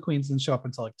matter. Some of the queens didn't show up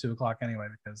until 2:00 anyway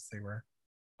because they were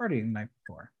partying the night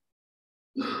before.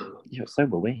 Yeah, so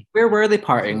were we. Where were they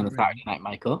partying on the Saturday night,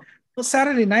 Michael? Well,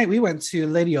 Saturday night we went to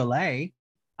Lady Olay,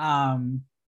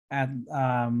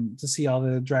 to see all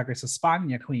the Drag Race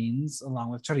España queens along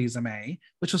with Theresa May,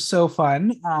 which was so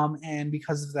fun. And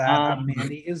because of that,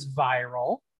 Mandy is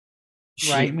viral.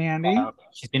 Right, Mandy?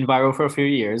 She's been viral for a few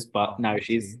years, but now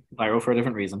she's viral for a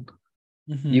different reason.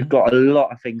 Mm-hmm. You've got a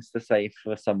lot of things to say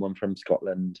for someone from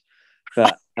Scotland.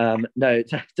 But no,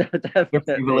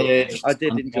 definitely. I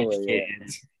did enjoy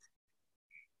it.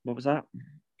 What was that?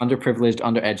 Underprivileged,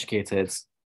 undereducated.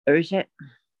 Oh shit.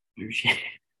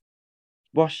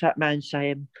 What's that man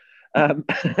saying?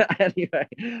 Anyway,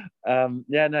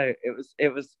 yeah, no,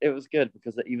 it was good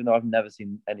because even though I've never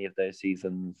seen any of those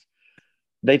seasons,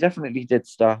 they definitely did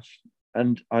stuff,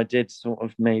 and I did sort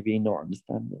of maybe not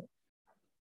understand it.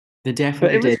 They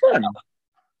definitely did. But it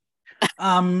was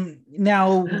fun.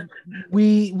 Now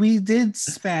we did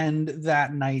spend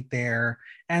that night there,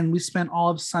 and we spent all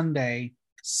of Sunday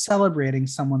celebrating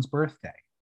someone's birthday.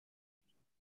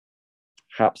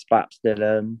 Haps Baps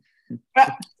Dylan.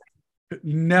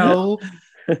 No.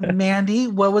 Mandy,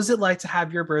 what was it like to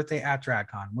have your birthday at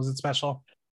DragCon? Was it special?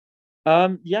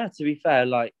 Yeah, to be fair,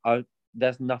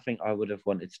 there's nothing I would have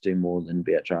wanted to do more than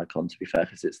be at DragCon, to be fair,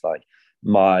 because it's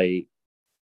my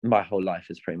whole life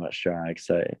is pretty much drag.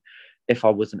 So if I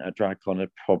wasn't at DragCon,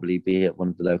 I'd probably be at one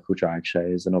of the local drag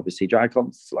shows. And obviously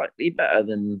DragCon's slightly better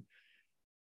than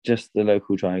just the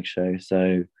local drag show.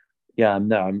 So yeah,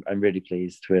 no, I'm really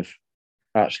pleased with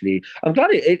actually. I'm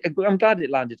glad it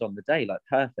landed on the day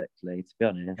perfectly, to be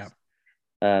honest.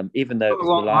 Yeah. Even though it was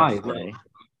the last day.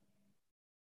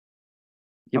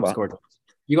 That was gorgeous.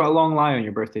 You got a long lie on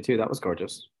your birthday too. That was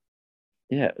gorgeous.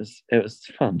 Yeah, it was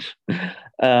fun.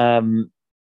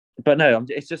 But no,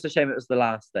 it's just a shame it was the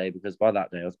last day because by that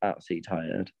day I was absolutely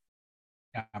tired.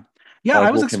 Yeah.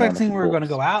 I was expecting we were going to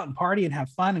go out and party and have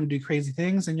fun and do crazy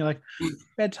things, and you're like,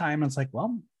 bedtime. And it's like,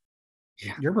 well,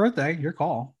 your birthday, your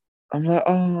call. I'm like,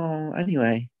 oh,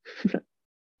 anyway.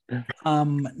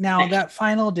 Now that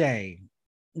final day,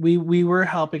 we were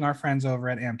helping our friends over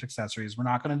at Amped Accessories. We're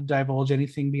not going to divulge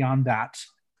anything beyond that.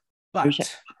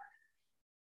 But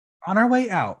on our way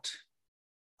out,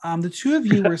 the two of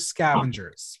you were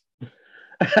scavengers.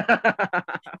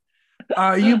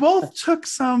 You both took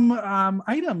some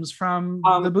items from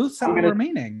the booths that were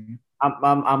remaining.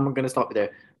 I'm going to stop you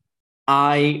there.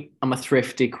 I am a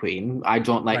thrifty queen. I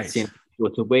don't like seeing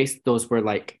people to waste. Those were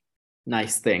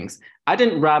nice things. I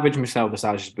didn't ravage Michelle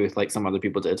Visage's booth like some other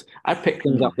people did. I picked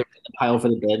things up in the pile for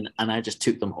the bin and I just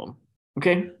took them home.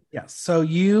 Okay? Yes. So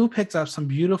you picked up some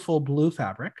beautiful blue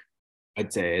fabric. I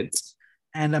did.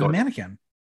 And a mannequin.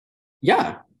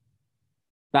 Yeah.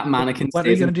 That mannequin. What are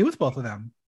you going to do with both of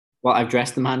them? Well, I've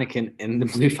dressed the mannequin in the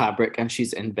blue fabric and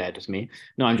she's in bed with me.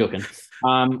 No, I'm joking.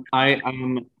 I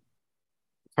am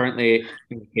currently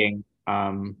thinking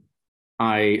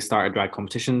I start a drag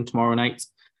competition tomorrow night.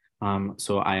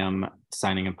 So I am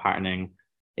designing and patterning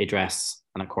a dress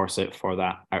and a corset for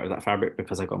that out of that fabric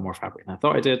because I got more fabric than I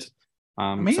thought I did. So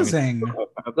I'm gonna Amazing. do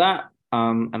out of that,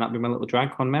 and that'll be my little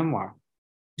DragCon memoir.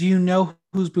 Do you know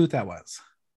whose booth that was?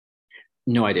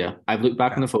 No idea. I've looked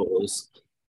back Okay. on the photos.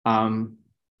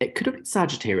 It could have been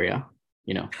Sagittaria,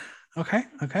 you know. Okay.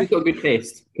 She's got good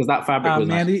taste because that fabric was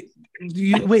nice.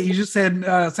 Mandy, wait, you just said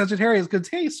Sagittarius good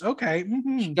taste. Okay.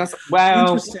 Mhm. That's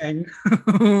well Interesting.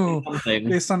 something.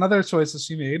 Based on other choices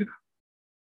she made.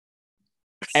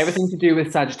 Everything to do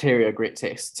with Sagittaria, great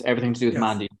taste. Everything to do with Yes.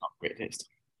 Mandy, not great taste.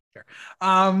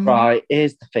 Right,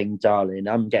 here's the thing, darling.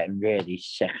 I'm getting really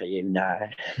sick of you now.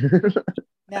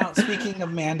 Now, speaking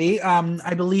of Mandy,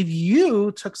 I believe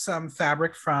you took some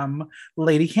fabric from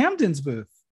Lady Camden's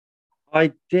booth.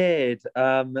 I did.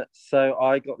 So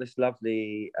I got this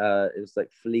lovely, it was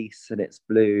like fleece and it's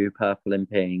blue, purple, and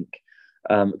pink.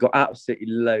 Got absolutely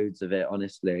loads of it,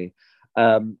 honestly.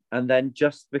 And then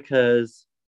just because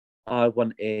I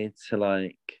wanted to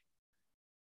like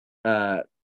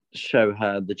show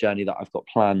her the journey that I've got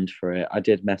planned for it, I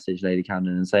did message Lady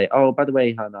Camden and say, "Oh, by the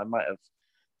way, hon, I might have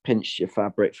pinched your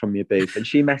fabric from your booth." And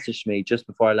she messaged me just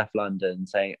before I left London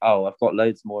saying, "Oh, I've got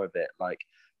loads more of it, like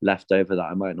left over that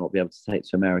I might not be able to take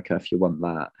to America if you want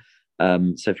that.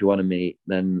 So if you want to meet,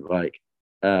 then like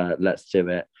let's do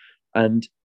it." And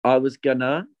I was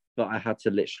gonna, but I had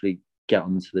to literally get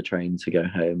onto the train to go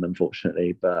home,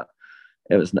 unfortunately. But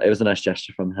it was a nice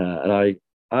gesture from her, and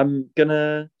I'm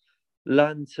gonna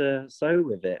learn to sew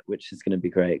with it, which is going to be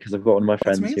great because I've got one of my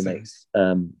That's friends who amazing. makes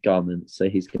garments, so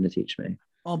he's going to teach me.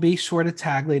 I'll be sure to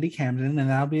tag Lady Camden, and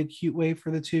that'll be a cute way for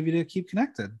the two of you to keep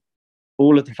connected.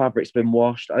 All of the fabric's been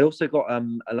washed. I also got a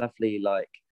lovely like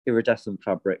iridescent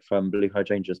fabric from Blue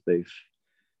Hydrangea's booth,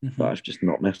 but I've just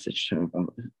not messaged her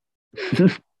about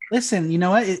it. Listen, you know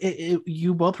what?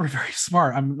 You both were very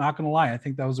smart. I'm not going to lie. I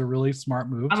think that was a really smart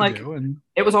move to do. And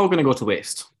it was all going to go to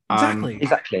waste.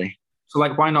 Exactly. So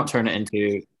like, why not turn it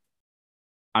into?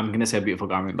 I'm going to say a beautiful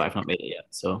garment, but I've not made it yet.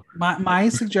 So my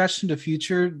suggestion to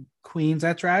future queens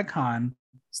at DragCon: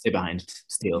 stay behind,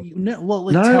 steal.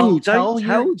 Tell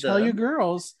your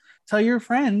girls, tell your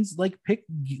friends, like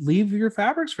leave your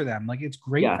fabrics for them. Like it's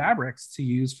great fabrics to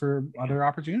use for other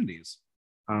opportunities.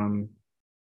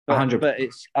 100. But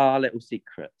it's our little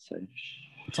secret, so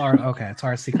it's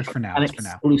our secret for now. And it's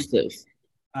exclusive.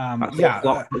 If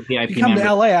you come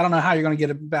to LA, I don't know how you're going to get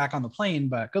it back on the plane,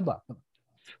 but good luck.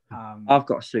 I've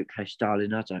got a suitcase,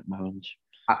 darling. I don't mind.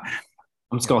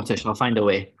 I'm Scottish. I'll find a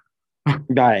way.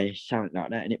 No, something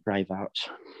like that, and it brave out.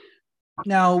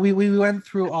 Now we went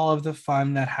through all of the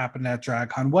fun that happened at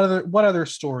DragCon. What other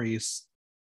stories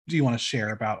do you want to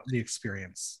share about the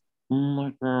experience? Oh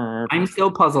my God. I'm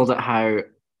still puzzled at how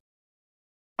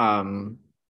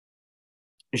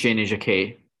Janie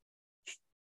Jacquet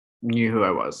knew who I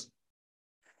was.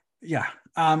 Yeah.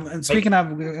 And speaking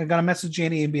of, I gotta message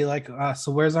Janie and be like,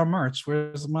 so where's our merch?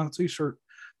 Where's my t-shirt?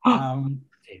 I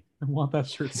want that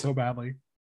shirt so badly.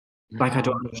 Like I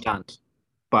don't understand.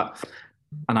 But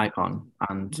an icon.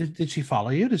 And did she follow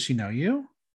you? Did she know you?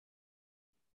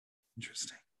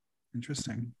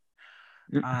 Interesting.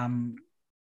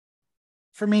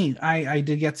 For me, I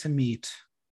did get to meet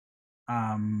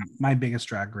my biggest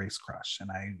drag race crush,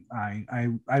 and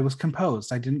I was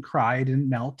composed. I didn't cry. I didn't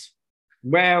melt.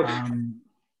 Well,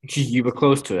 you were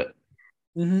close to it.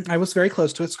 I was very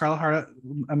close to it. Scarlett Hart,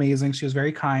 amazing. She was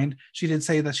very kind. She did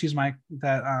say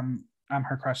that I'm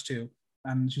her crush too,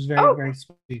 and she was very very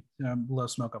sweet. Blow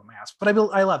smoke up my ass, but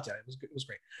I loved it. It was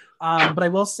great. But I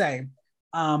will say,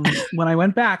 when I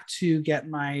went back to get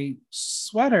my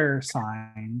sweater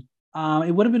signed,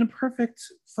 it would have been a perfect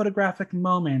photographic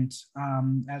moment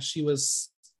as she was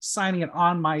signing it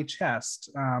on my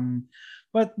chest.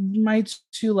 But my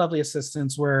two lovely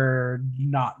assistants were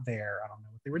not there. I don't know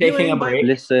what they were doing. But...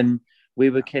 Listen, we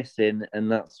were kissing, and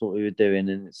that's what we were doing,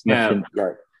 and it's nothing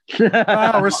like.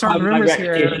 Wow, we're starting rumors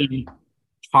here.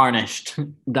 Tarnished.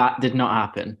 That did not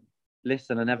happen.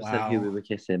 Listen, I never said who we were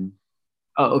kissing.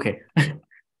 Oh, okay.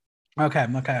 Okay.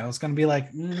 I was gonna be like,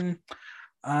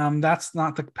 that's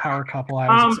not the power couple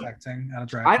I was expecting at a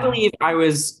drag. I believe I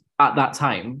was at that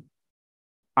time.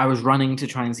 I was running to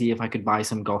try and see if I could buy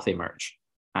some Gothy merch.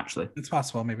 Actually, it's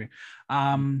possible, maybe.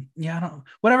 I don't.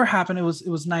 Whatever happened, it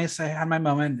was nice. I had my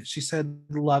moment. She said,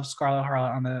 "Love Scarlett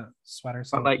Hart" on the sweater.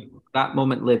 So but like that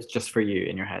moment lived just for you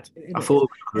in your head. A photo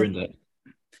ruined it.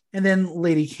 And then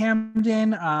Lady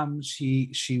Camden,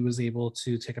 she was able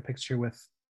to take a picture with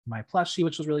my plushie,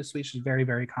 which was really sweet. She's very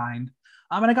very kind.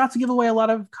 And I got to give away a lot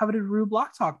of coveted Rue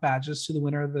Block Talk badges to the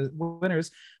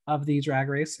winners of the Drag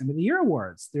Race End of the Year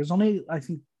Awards. There's only, I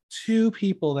think, 2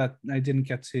 people that I didn't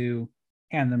get to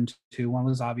hand them to. One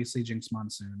was obviously Jinx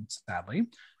Monsoon, sadly.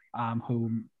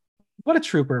 who, what a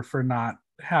trooper for not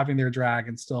having their drag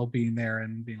and still being there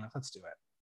and being like, let's do it.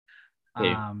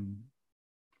 Yeah.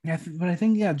 Yeah, but I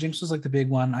think Jinx was like the big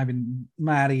one.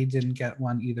 Maddie didn't get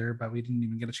one either, but we didn't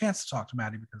even get a chance to talk to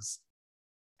Maddie because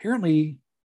apparently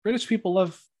British people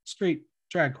love straight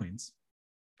drag queens.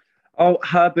 Oh,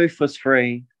 her booth was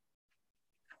free.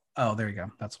 Oh, there you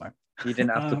go. That's why. You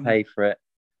didn't have to pay for it.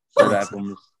 So everyone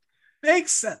was...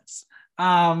 Makes sense.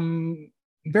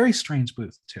 Very strange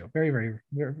booth too. Very, very,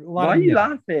 very Why are you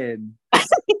laughing?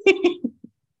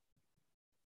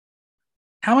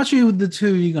 How much are the two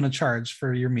of you going to charge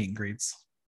for your meet and greets?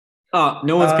 Oh,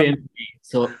 no one's paying for me,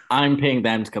 so I'm paying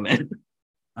them to come in.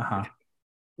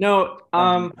 No,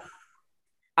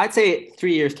 I'd say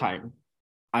 3 years time,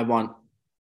 I want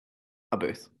a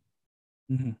booth.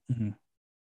 Mm-hmm.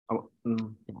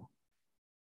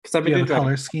 Because I've been doing a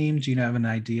color scheme. Do you have an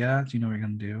idea? Do you know what you're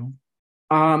going to do?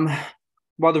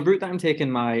 Well, the route that I'm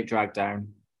taking my drag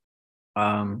down,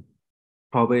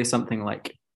 probably something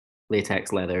like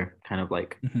latex leather, kind of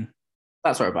like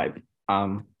that sort of vibe.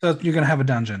 So you're gonna have a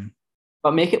dungeon,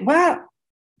 but make it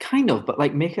kind of, but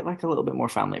like make it like a little bit more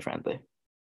family friendly.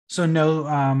 So no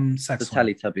sex. The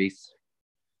Teletubbies.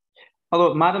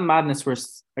 Although Madam Madness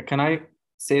was, can I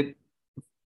say?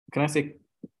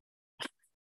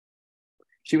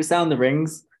 She was selling the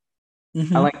rings.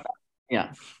 I like that.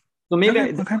 Yeah. So maybe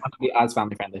it doesn't have to be as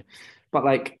family friendly, but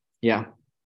like, yeah.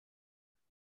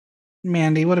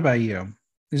 Mandy, what about you?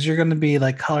 Is you're going to be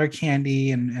like color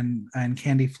candy and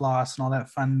candy floss and all that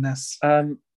funness?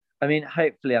 I mean,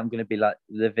 hopefully I'm going to be like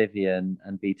the Vivian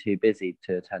and be too busy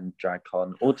to attend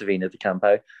DragCon or Davina De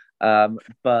Campo.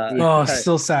 But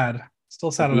still sad.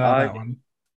 Still sad about that one.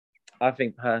 I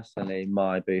think personally,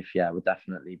 my booth, would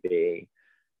definitely be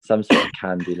some sort of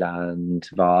Candyland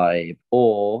vibe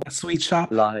or a sweet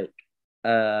shop, like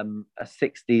a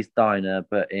 60s diner,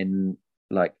 but in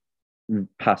like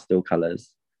pastel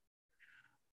colors.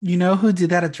 You know who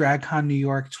did that at DragCon New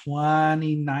York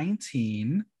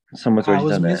 2019? Someone's already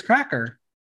done it. Miss Cracker.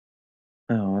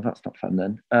 Oh, that's not fun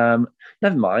then.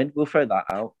 Never mind. We'll throw that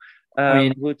out.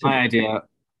 My idea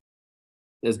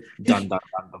is done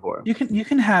before. You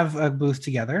can have a booth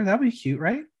together. That'd be cute,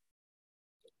 right?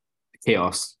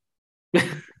 Chaos.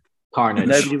 Carnage.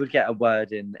 Nobody would get a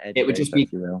word in. It would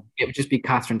just be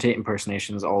Catherine Tate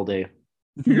impersonations all day.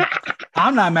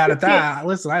 I'm not mad at that.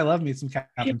 Listen, I love me some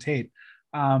Catherine Tate.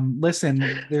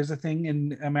 Listen, there's a thing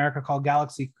in America called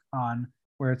GalaxyCon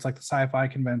where it's like the sci-fi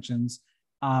conventions,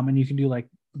 and you can do like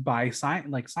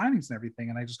signings and everything.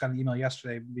 And I just got an email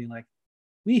yesterday being like,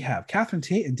 we have Catherine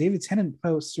Tate and David Tennant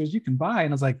posters you can buy.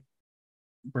 And I was like,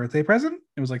 birthday present?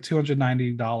 It was like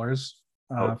 $290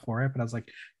 for it. But I was like,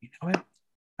 you know what?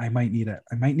 I might need it.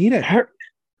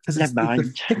 Because it's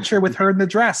the picture with her in the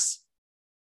dress.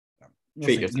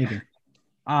 Maybe.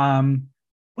 When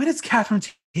is Catherine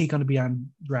Tate going to be on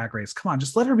Drag Race? Come on,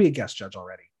 just let her be a guest judge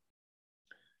already.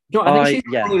 No, I think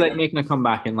she's probably like making a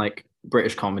comeback in like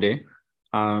British comedy.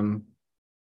 And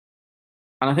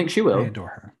I think she will. I adore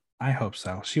her. I hope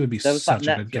so. She would be such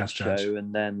a good guest judge.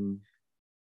 And then,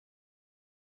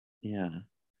 and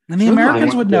the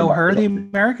Americans would know her. The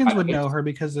Americans would know her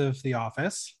because of The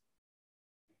Office.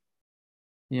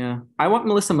 Yeah, I want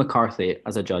Melissa McCarthy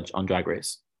as a judge on Drag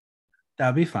Race.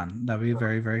 That'd be fun. That'd be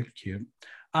very, very cute.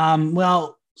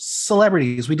 Well,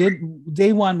 celebrities.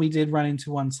 Day one, we did run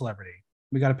into one celebrity.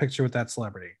 We got a picture with that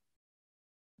celebrity.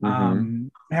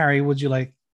 Harry, would you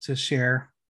like to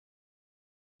share?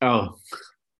 Oh,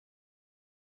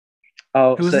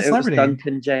 who was so the celebrity? It was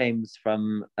Duncan James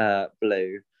from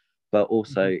Blue, but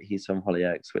also he's from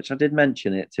Hollyoaks, which I did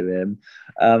mention it to him.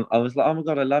 I was like, oh my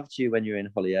God, I loved you when you were in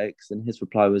Hollyoaks. And his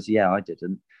reply was, yeah, I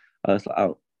didn't. I was like,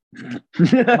 oh.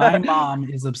 My mom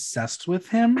is obsessed with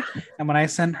him. And when I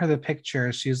sent her the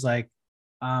picture, she's like,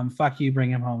 fuck you, bring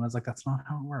him home. I was like, that's not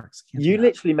how it works. You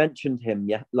literally mentioned him,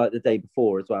 like the day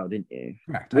before as well, didn't you?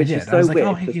 Correct. Which I did. is so I was weird,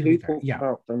 like, oh, who talks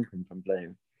about Duncan from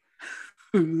Blue?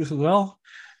 Well,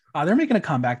 they're making a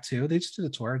comeback too. They just did a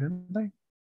tour, didn't they?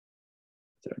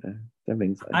 I don't know. Don't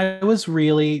think so. I was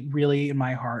really, really in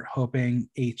my heart hoping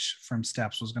H from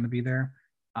Steps was going to be there.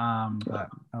 But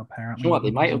apparently, you know what?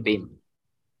 They might have been.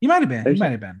 You might have been. You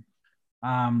might have been.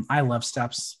 I love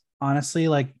Steps. Honestly,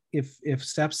 like if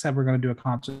Steps said we're going to do a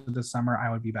concert this summer,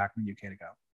 I would be back in the UK to go.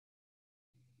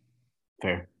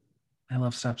 Fair. I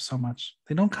love Steps so much.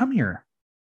 They don't come here.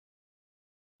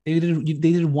 They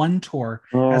did one tour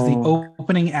as the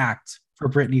opening act for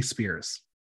Britney Spears.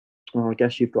 Oh, I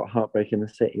guess you've got Heartbreak in the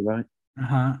City, right?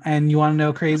 And you want to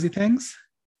know crazy things?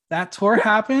 That tour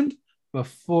happened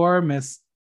before Miss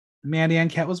Mandy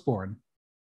Anquette was born.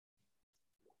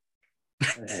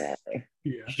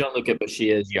 Yeah. She don't look it, but she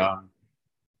is young.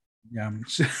 Yeah.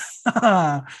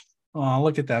 Oh,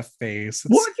 look at that face.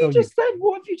 It's What have you so just said?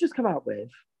 What have you just come out with?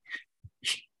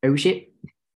 Oh shit!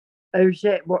 Oh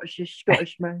shit! What's this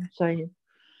Scottish man saying?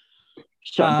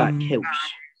 Something about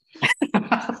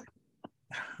kilts.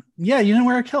 Yeah, you didn't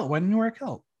wear a kilt. Why didn't you wear a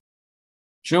kilt?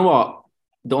 Do you know what?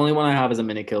 The only one I have is a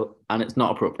mini kilt, and it's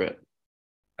not appropriate.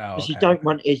 Oh, Because okay. you don't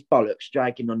want his bollocks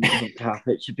dragging on the pink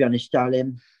carpet, to be honest,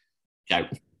 darling. No.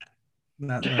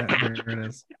 There it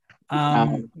is.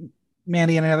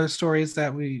 Mandy, any other stories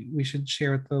that we should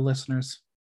share with the listeners?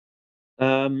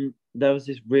 There was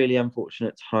this really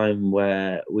unfortunate time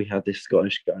where we had this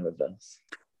Scottish guy with us.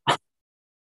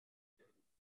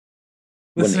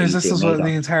 Listeners, this is what the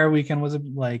entire weekend was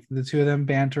like. The two of them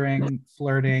bantering,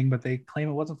 flirting, but they claim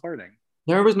it wasn't flirting.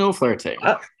 There was no flirting.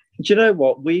 Do you know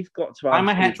what? We've got to ask. I'm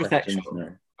a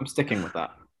heterosexual. I'm sticking with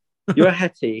that. You're a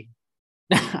hetty.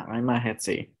 I'm a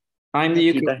hetty. I'm the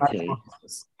UK. Betty.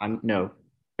 I'm no.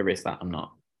 Erase that. I'm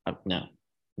not. No.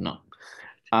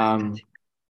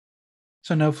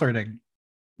 So no flirting.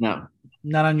 No.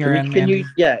 Not on your end. Can you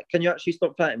actually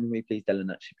stop flirting with me, please,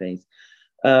 Dylan? Actually, please.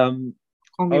 I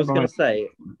was going to say,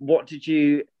 what did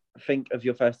you think of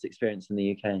your first experience in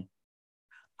the UK?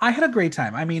 I had a great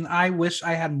time. I mean, I wish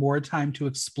I had more time to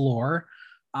explore,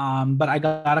 but I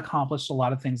got accomplished a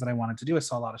lot of things that I wanted to do. I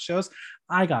saw a lot of shows.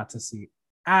 I got to see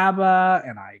ABBA,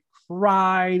 and I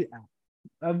cried at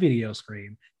a video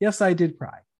screen. Yes, I did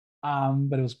cry,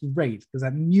 but it was great because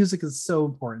that music is so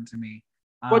important to me.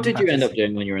 What did you end up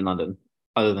doing when you were in London,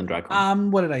 other than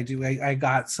DragCon? What did I do? I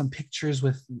got some pictures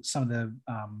with some of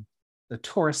the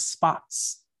tourist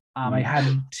spots. I had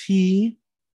tea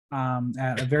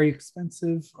at a very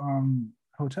expensive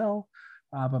hotel,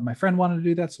 but my friend wanted to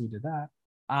do that, so we did that.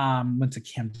 Went to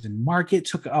Camden Market.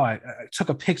 I took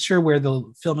a picture where the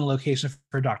filming location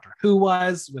for Doctor Who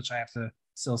was, which I have to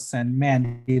still send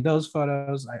Mandy those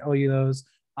photos. I owe you those.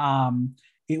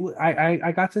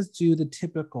 I got to do the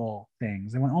typical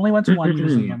things. I only went to one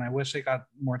museum. I wish I got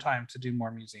more time to do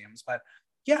more museums, but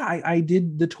yeah, I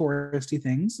did the touristy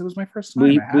things. It was my first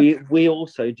time. We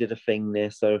also did a thing near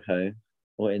Soho,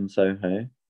 or in Soho.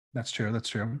 That's true.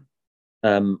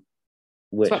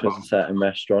 Which was a certain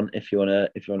restaurant. If you wanna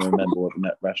remember what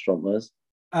the restaurant was.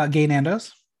 Gay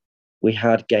Nando's. We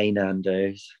had Gay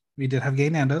Nando's. We did have Gay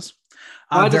Nando's.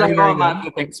 Why did I go on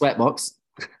that pink sweatbox?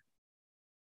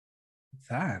 What's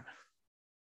that?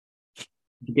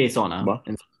 Gay sauna. What?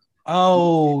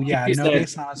 Oh yeah, no gay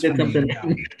saunas for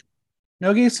me.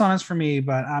 No gay saunas for me,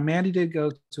 but Mandy did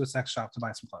go to a sex shop to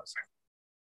buy some clothes.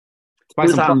 Buy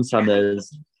some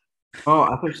summers. Oh, I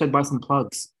thought you said buy some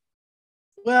plugs.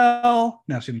 Well,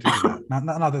 no, she didn't do that.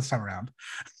 Not this time around.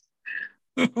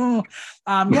 Yeah,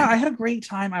 I had a great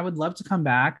time. I would love to come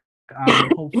back.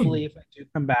 Hopefully, if I do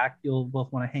come back, you'll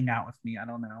both want to hang out with me. I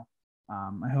don't know.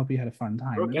 I hope you had a fun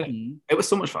time. Okay. It was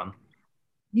so much fun.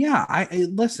 Yeah,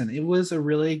 listen, it was a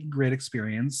really great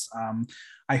experience.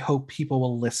 I hope people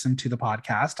will listen to the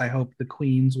podcast. I hope the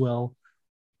queens will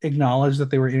acknowledge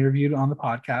that they were interviewed on the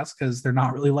podcast, because they're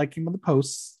not really liking the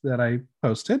posts that I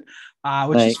posted,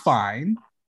 which is fine.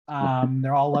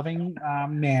 They're all loving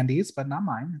Mandy's, but not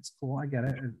mine. It's cool. I get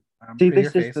it. See,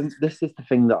 this is the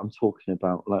thing that I'm talking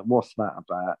about. Like, what's that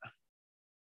about?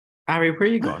 Ari, where are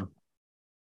you going?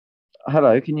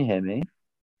 Hello, can you hear me?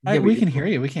 We can hear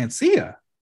you. We can't see you.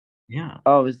 Yeah.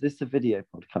 Oh, is this a video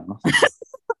podcast?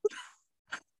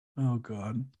 Oh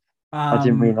God. I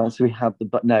didn't realize we had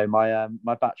no,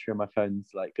 my battery on my phone's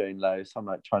like going low, so I'm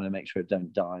like trying to make sure it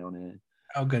don't die on here.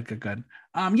 Oh, good.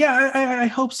 Yeah, I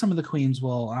hope some of the queens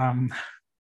will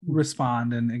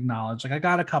respond and acknowledge. Like, I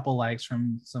got a couple likes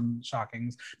from some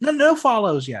shockings. No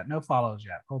follows yet.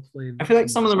 Hopefully, I feel like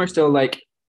some of them are still like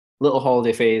little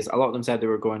holiday phase. A lot of them said they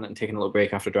were going and taking a little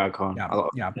break after DragCon.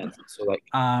 Yeah. So like,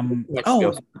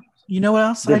 you know what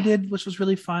else I did, which was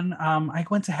really fun? I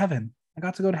went to heaven. I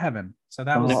got to go to heaven, so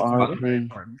that was very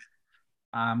important.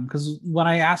 Because when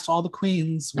I asked all the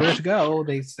queens where to go,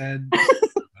 they said go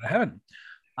to heaven.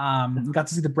 Got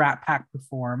to see the Brat Pack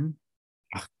perform.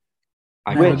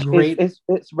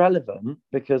 It's relevant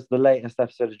because the latest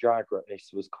episode of Drag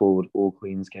Race was called "All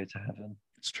Queens Go to Heaven."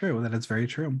 It's true. That is very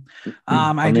true.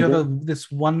 I do have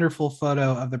this wonderful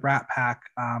photo of the Brat Pack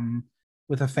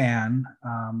with a fan,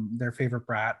 their favorite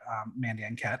brat, Mandy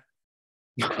and Ket.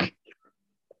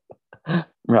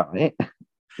 Right.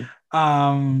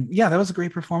 Yeah, that was a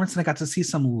great performance, and I got to see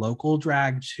some local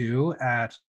drag too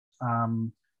at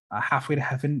Halfway to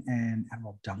Heaven and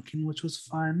Admiral Duncan, which was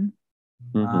fun.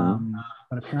 Mhm.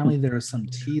 But apparently there was some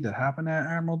tea that happened at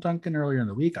Admiral Duncan earlier in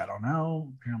the week. I don't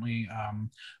know. Apparently,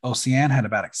 Ocean had a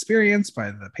bad experience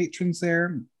by the patrons there.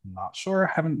 I'm not sure.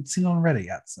 Haven't seen on Reddit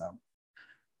yet. So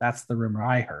that's the rumor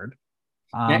I heard.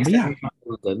 Next But time yeah. you come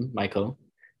to London, Michael,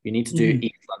 you need to do Mhm.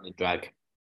 East London drag.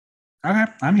 Okay,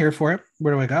 I'm here for it.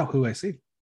 Where do I go? Who do I see?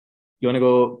 You want to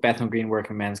go Bethnal Green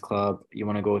Working Men's Club. You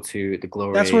want to go to the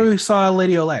Glory. That's where we saw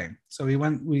Lady Olay. So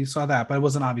we saw that, but it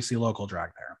wasn't obviously local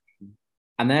drag there.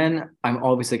 And then I'm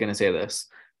obviously going to say this,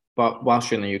 but whilst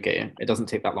you're in the UK, it doesn't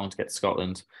take that long to get to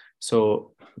Scotland.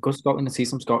 So go to Scotland and see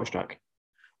some Scottish drag.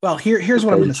 Well, here's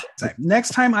what I'm going to say. Next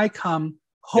time I come,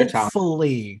 Your town.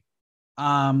 hopefully,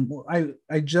 I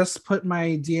just put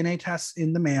my DNA test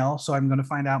in the mail, so I'm going to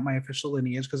find out my official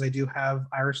lineage because I do have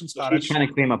Irish and She's Scottish. trying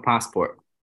to claim a passport.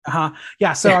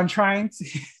 Yeah, so I'm trying to.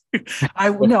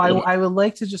 I would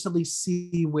like to just at least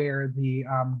see where the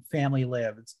family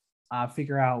lives,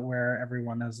 figure out where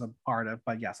everyone is a part of.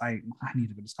 But yes, I need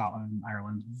to go to Scotland and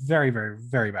Ireland very, very,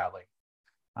 very badly.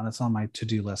 That's on my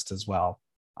to-do list as well.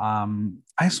 I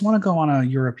just want to go on a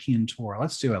European tour.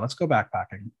 Let's do it. Let's go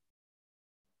backpacking.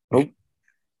 Oh,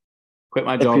 quit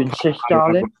my if job. you insist,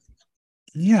 darling.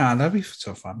 Yeah, that'd be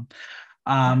so fun.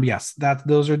 Yes,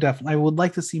 those are definitely. I would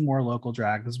like to see more local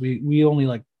drag because we only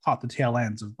like caught the tail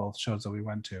ends of both shows that we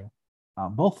went to,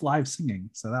 both live singing,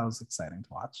 so that was exciting to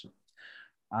watch.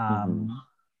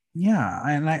 Yeah,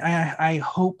 and I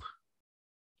hope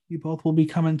you both will be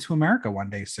coming to America one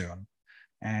day soon,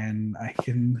 and I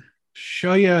can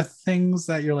show you things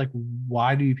that you're like,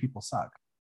 why do you people suck?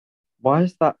 Why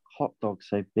is that hot dog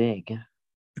so big?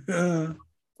 I'm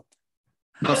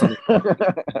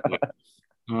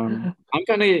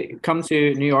going to come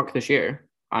to New York this year.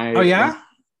 Oh yeah?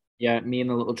 Yeah, me and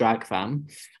the little drag fam.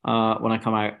 When I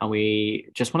come out, and we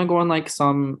just want to go on like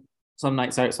some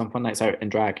nights out, some fun nights out in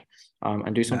drag,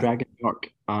 and do some drag in New York.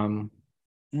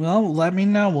 Well, let me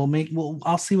know.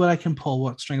 I'll see what I can pull,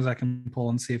 what strings I can pull,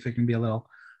 and see if it can be a little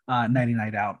nighty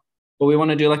night out. But we want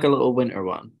to do like a little winter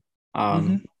one.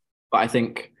 But I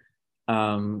think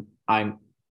I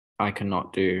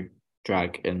cannot do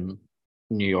drag in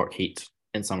New York heat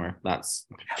in summer. That's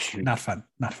not fun.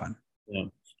 Yeah.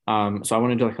 So I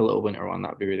want to do like a little winter one.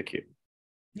 That would be really cute.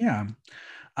 Yeah.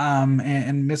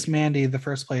 And Miss Mandy, the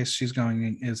first place she's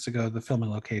going is to go to the filming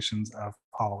locations of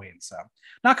Halloween. So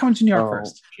not coming to New York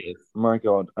first. My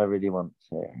God, I really want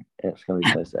to. It's going to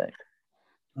be so sick.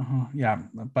 Yeah,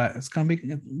 but it's going to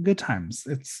be good times.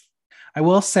 I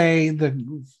will say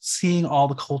seeing all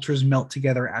the cultures melt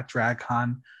together at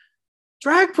DragCon.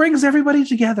 Drag brings everybody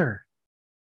together.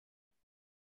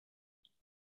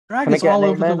 Drag is all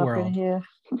over the world. For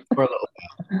a little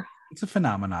while. It's a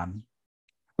phenomenon.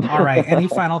 All right. Any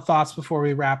final thoughts before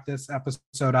we wrap this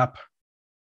episode up?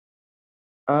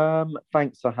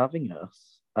 Thanks for having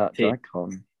us at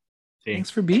DragCon. Thanks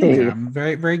for being here. I'm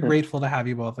very, very grateful to have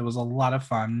you both. It was a lot of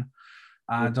fun.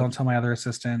 Don't tell my other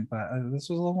assistant, but this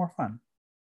was a little more fun.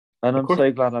 And I'm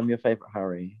so glad I'm your favorite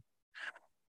Harry.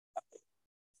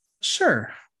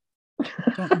 Sure.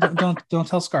 don't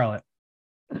tell Scarlett.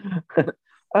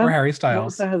 Or Harry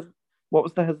Styles. What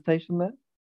was the hesitation there?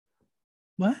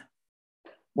 What?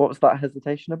 What was that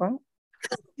hesitation about?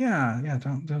 Yeah.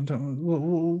 Don't.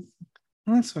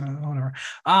 That's whatever.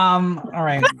 All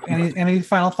right. Any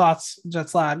final thoughts,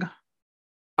 Jetslag?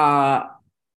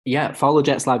 Yeah. Follow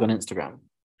Jetslag on Instagram.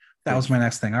 That was my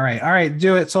next thing. All right.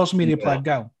 Do it. Social media plug.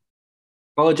 Go.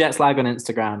 Follow Jetslag on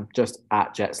Instagram. Just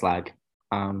at Jetslag.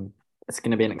 It's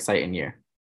going to be an exciting year.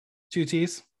 2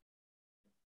 T's.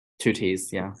 2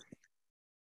 T's. Yeah.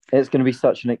 It's going to be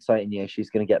such an exciting year. She's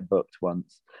going to get booked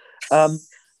once. So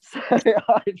if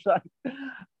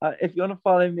you want to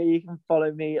follow me, you can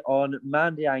follow me on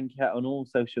Mandy Anket on all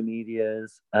social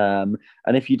medias. And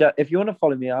if you want to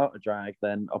follow me out of drag,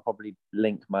 then I'll probably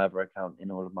link my other account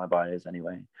in all of my bios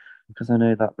anyway, because I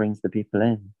know that brings the people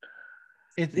in.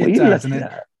 It does,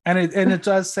 and it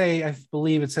does say, I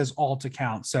believe it says alt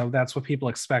account, so that's what people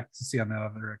expect to see on the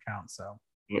other account. So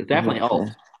it's definitely alt.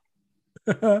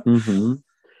 Do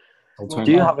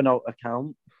you have an alt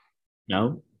account?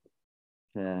 No.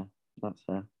 Yeah, that's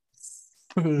fair.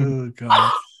 Oh,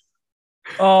 God.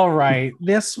 All right.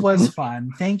 This was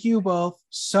fun. Thank you both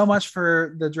so much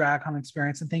for the DragCon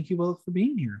experience, and thank you both for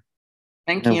being here.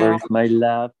 Thank you. No worries, my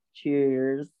love.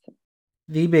 Cheers.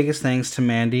 The biggest thanks to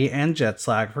Mandy and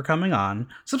Jetslag for coming on.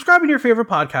 Subscribe to your favorite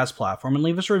podcast platform and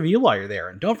leave us a review while you're there.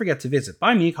 And don't forget to visit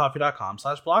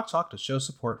buymeacoffee.com/blogtalk to show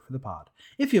support for the pod.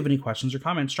 If you have any questions or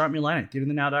comments, drop me a line at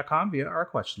theaterthenow.com via our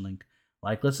question link.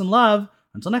 Like, listen, love.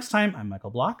 Until next time, I'm Michael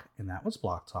Block, and that was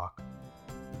Block Talk.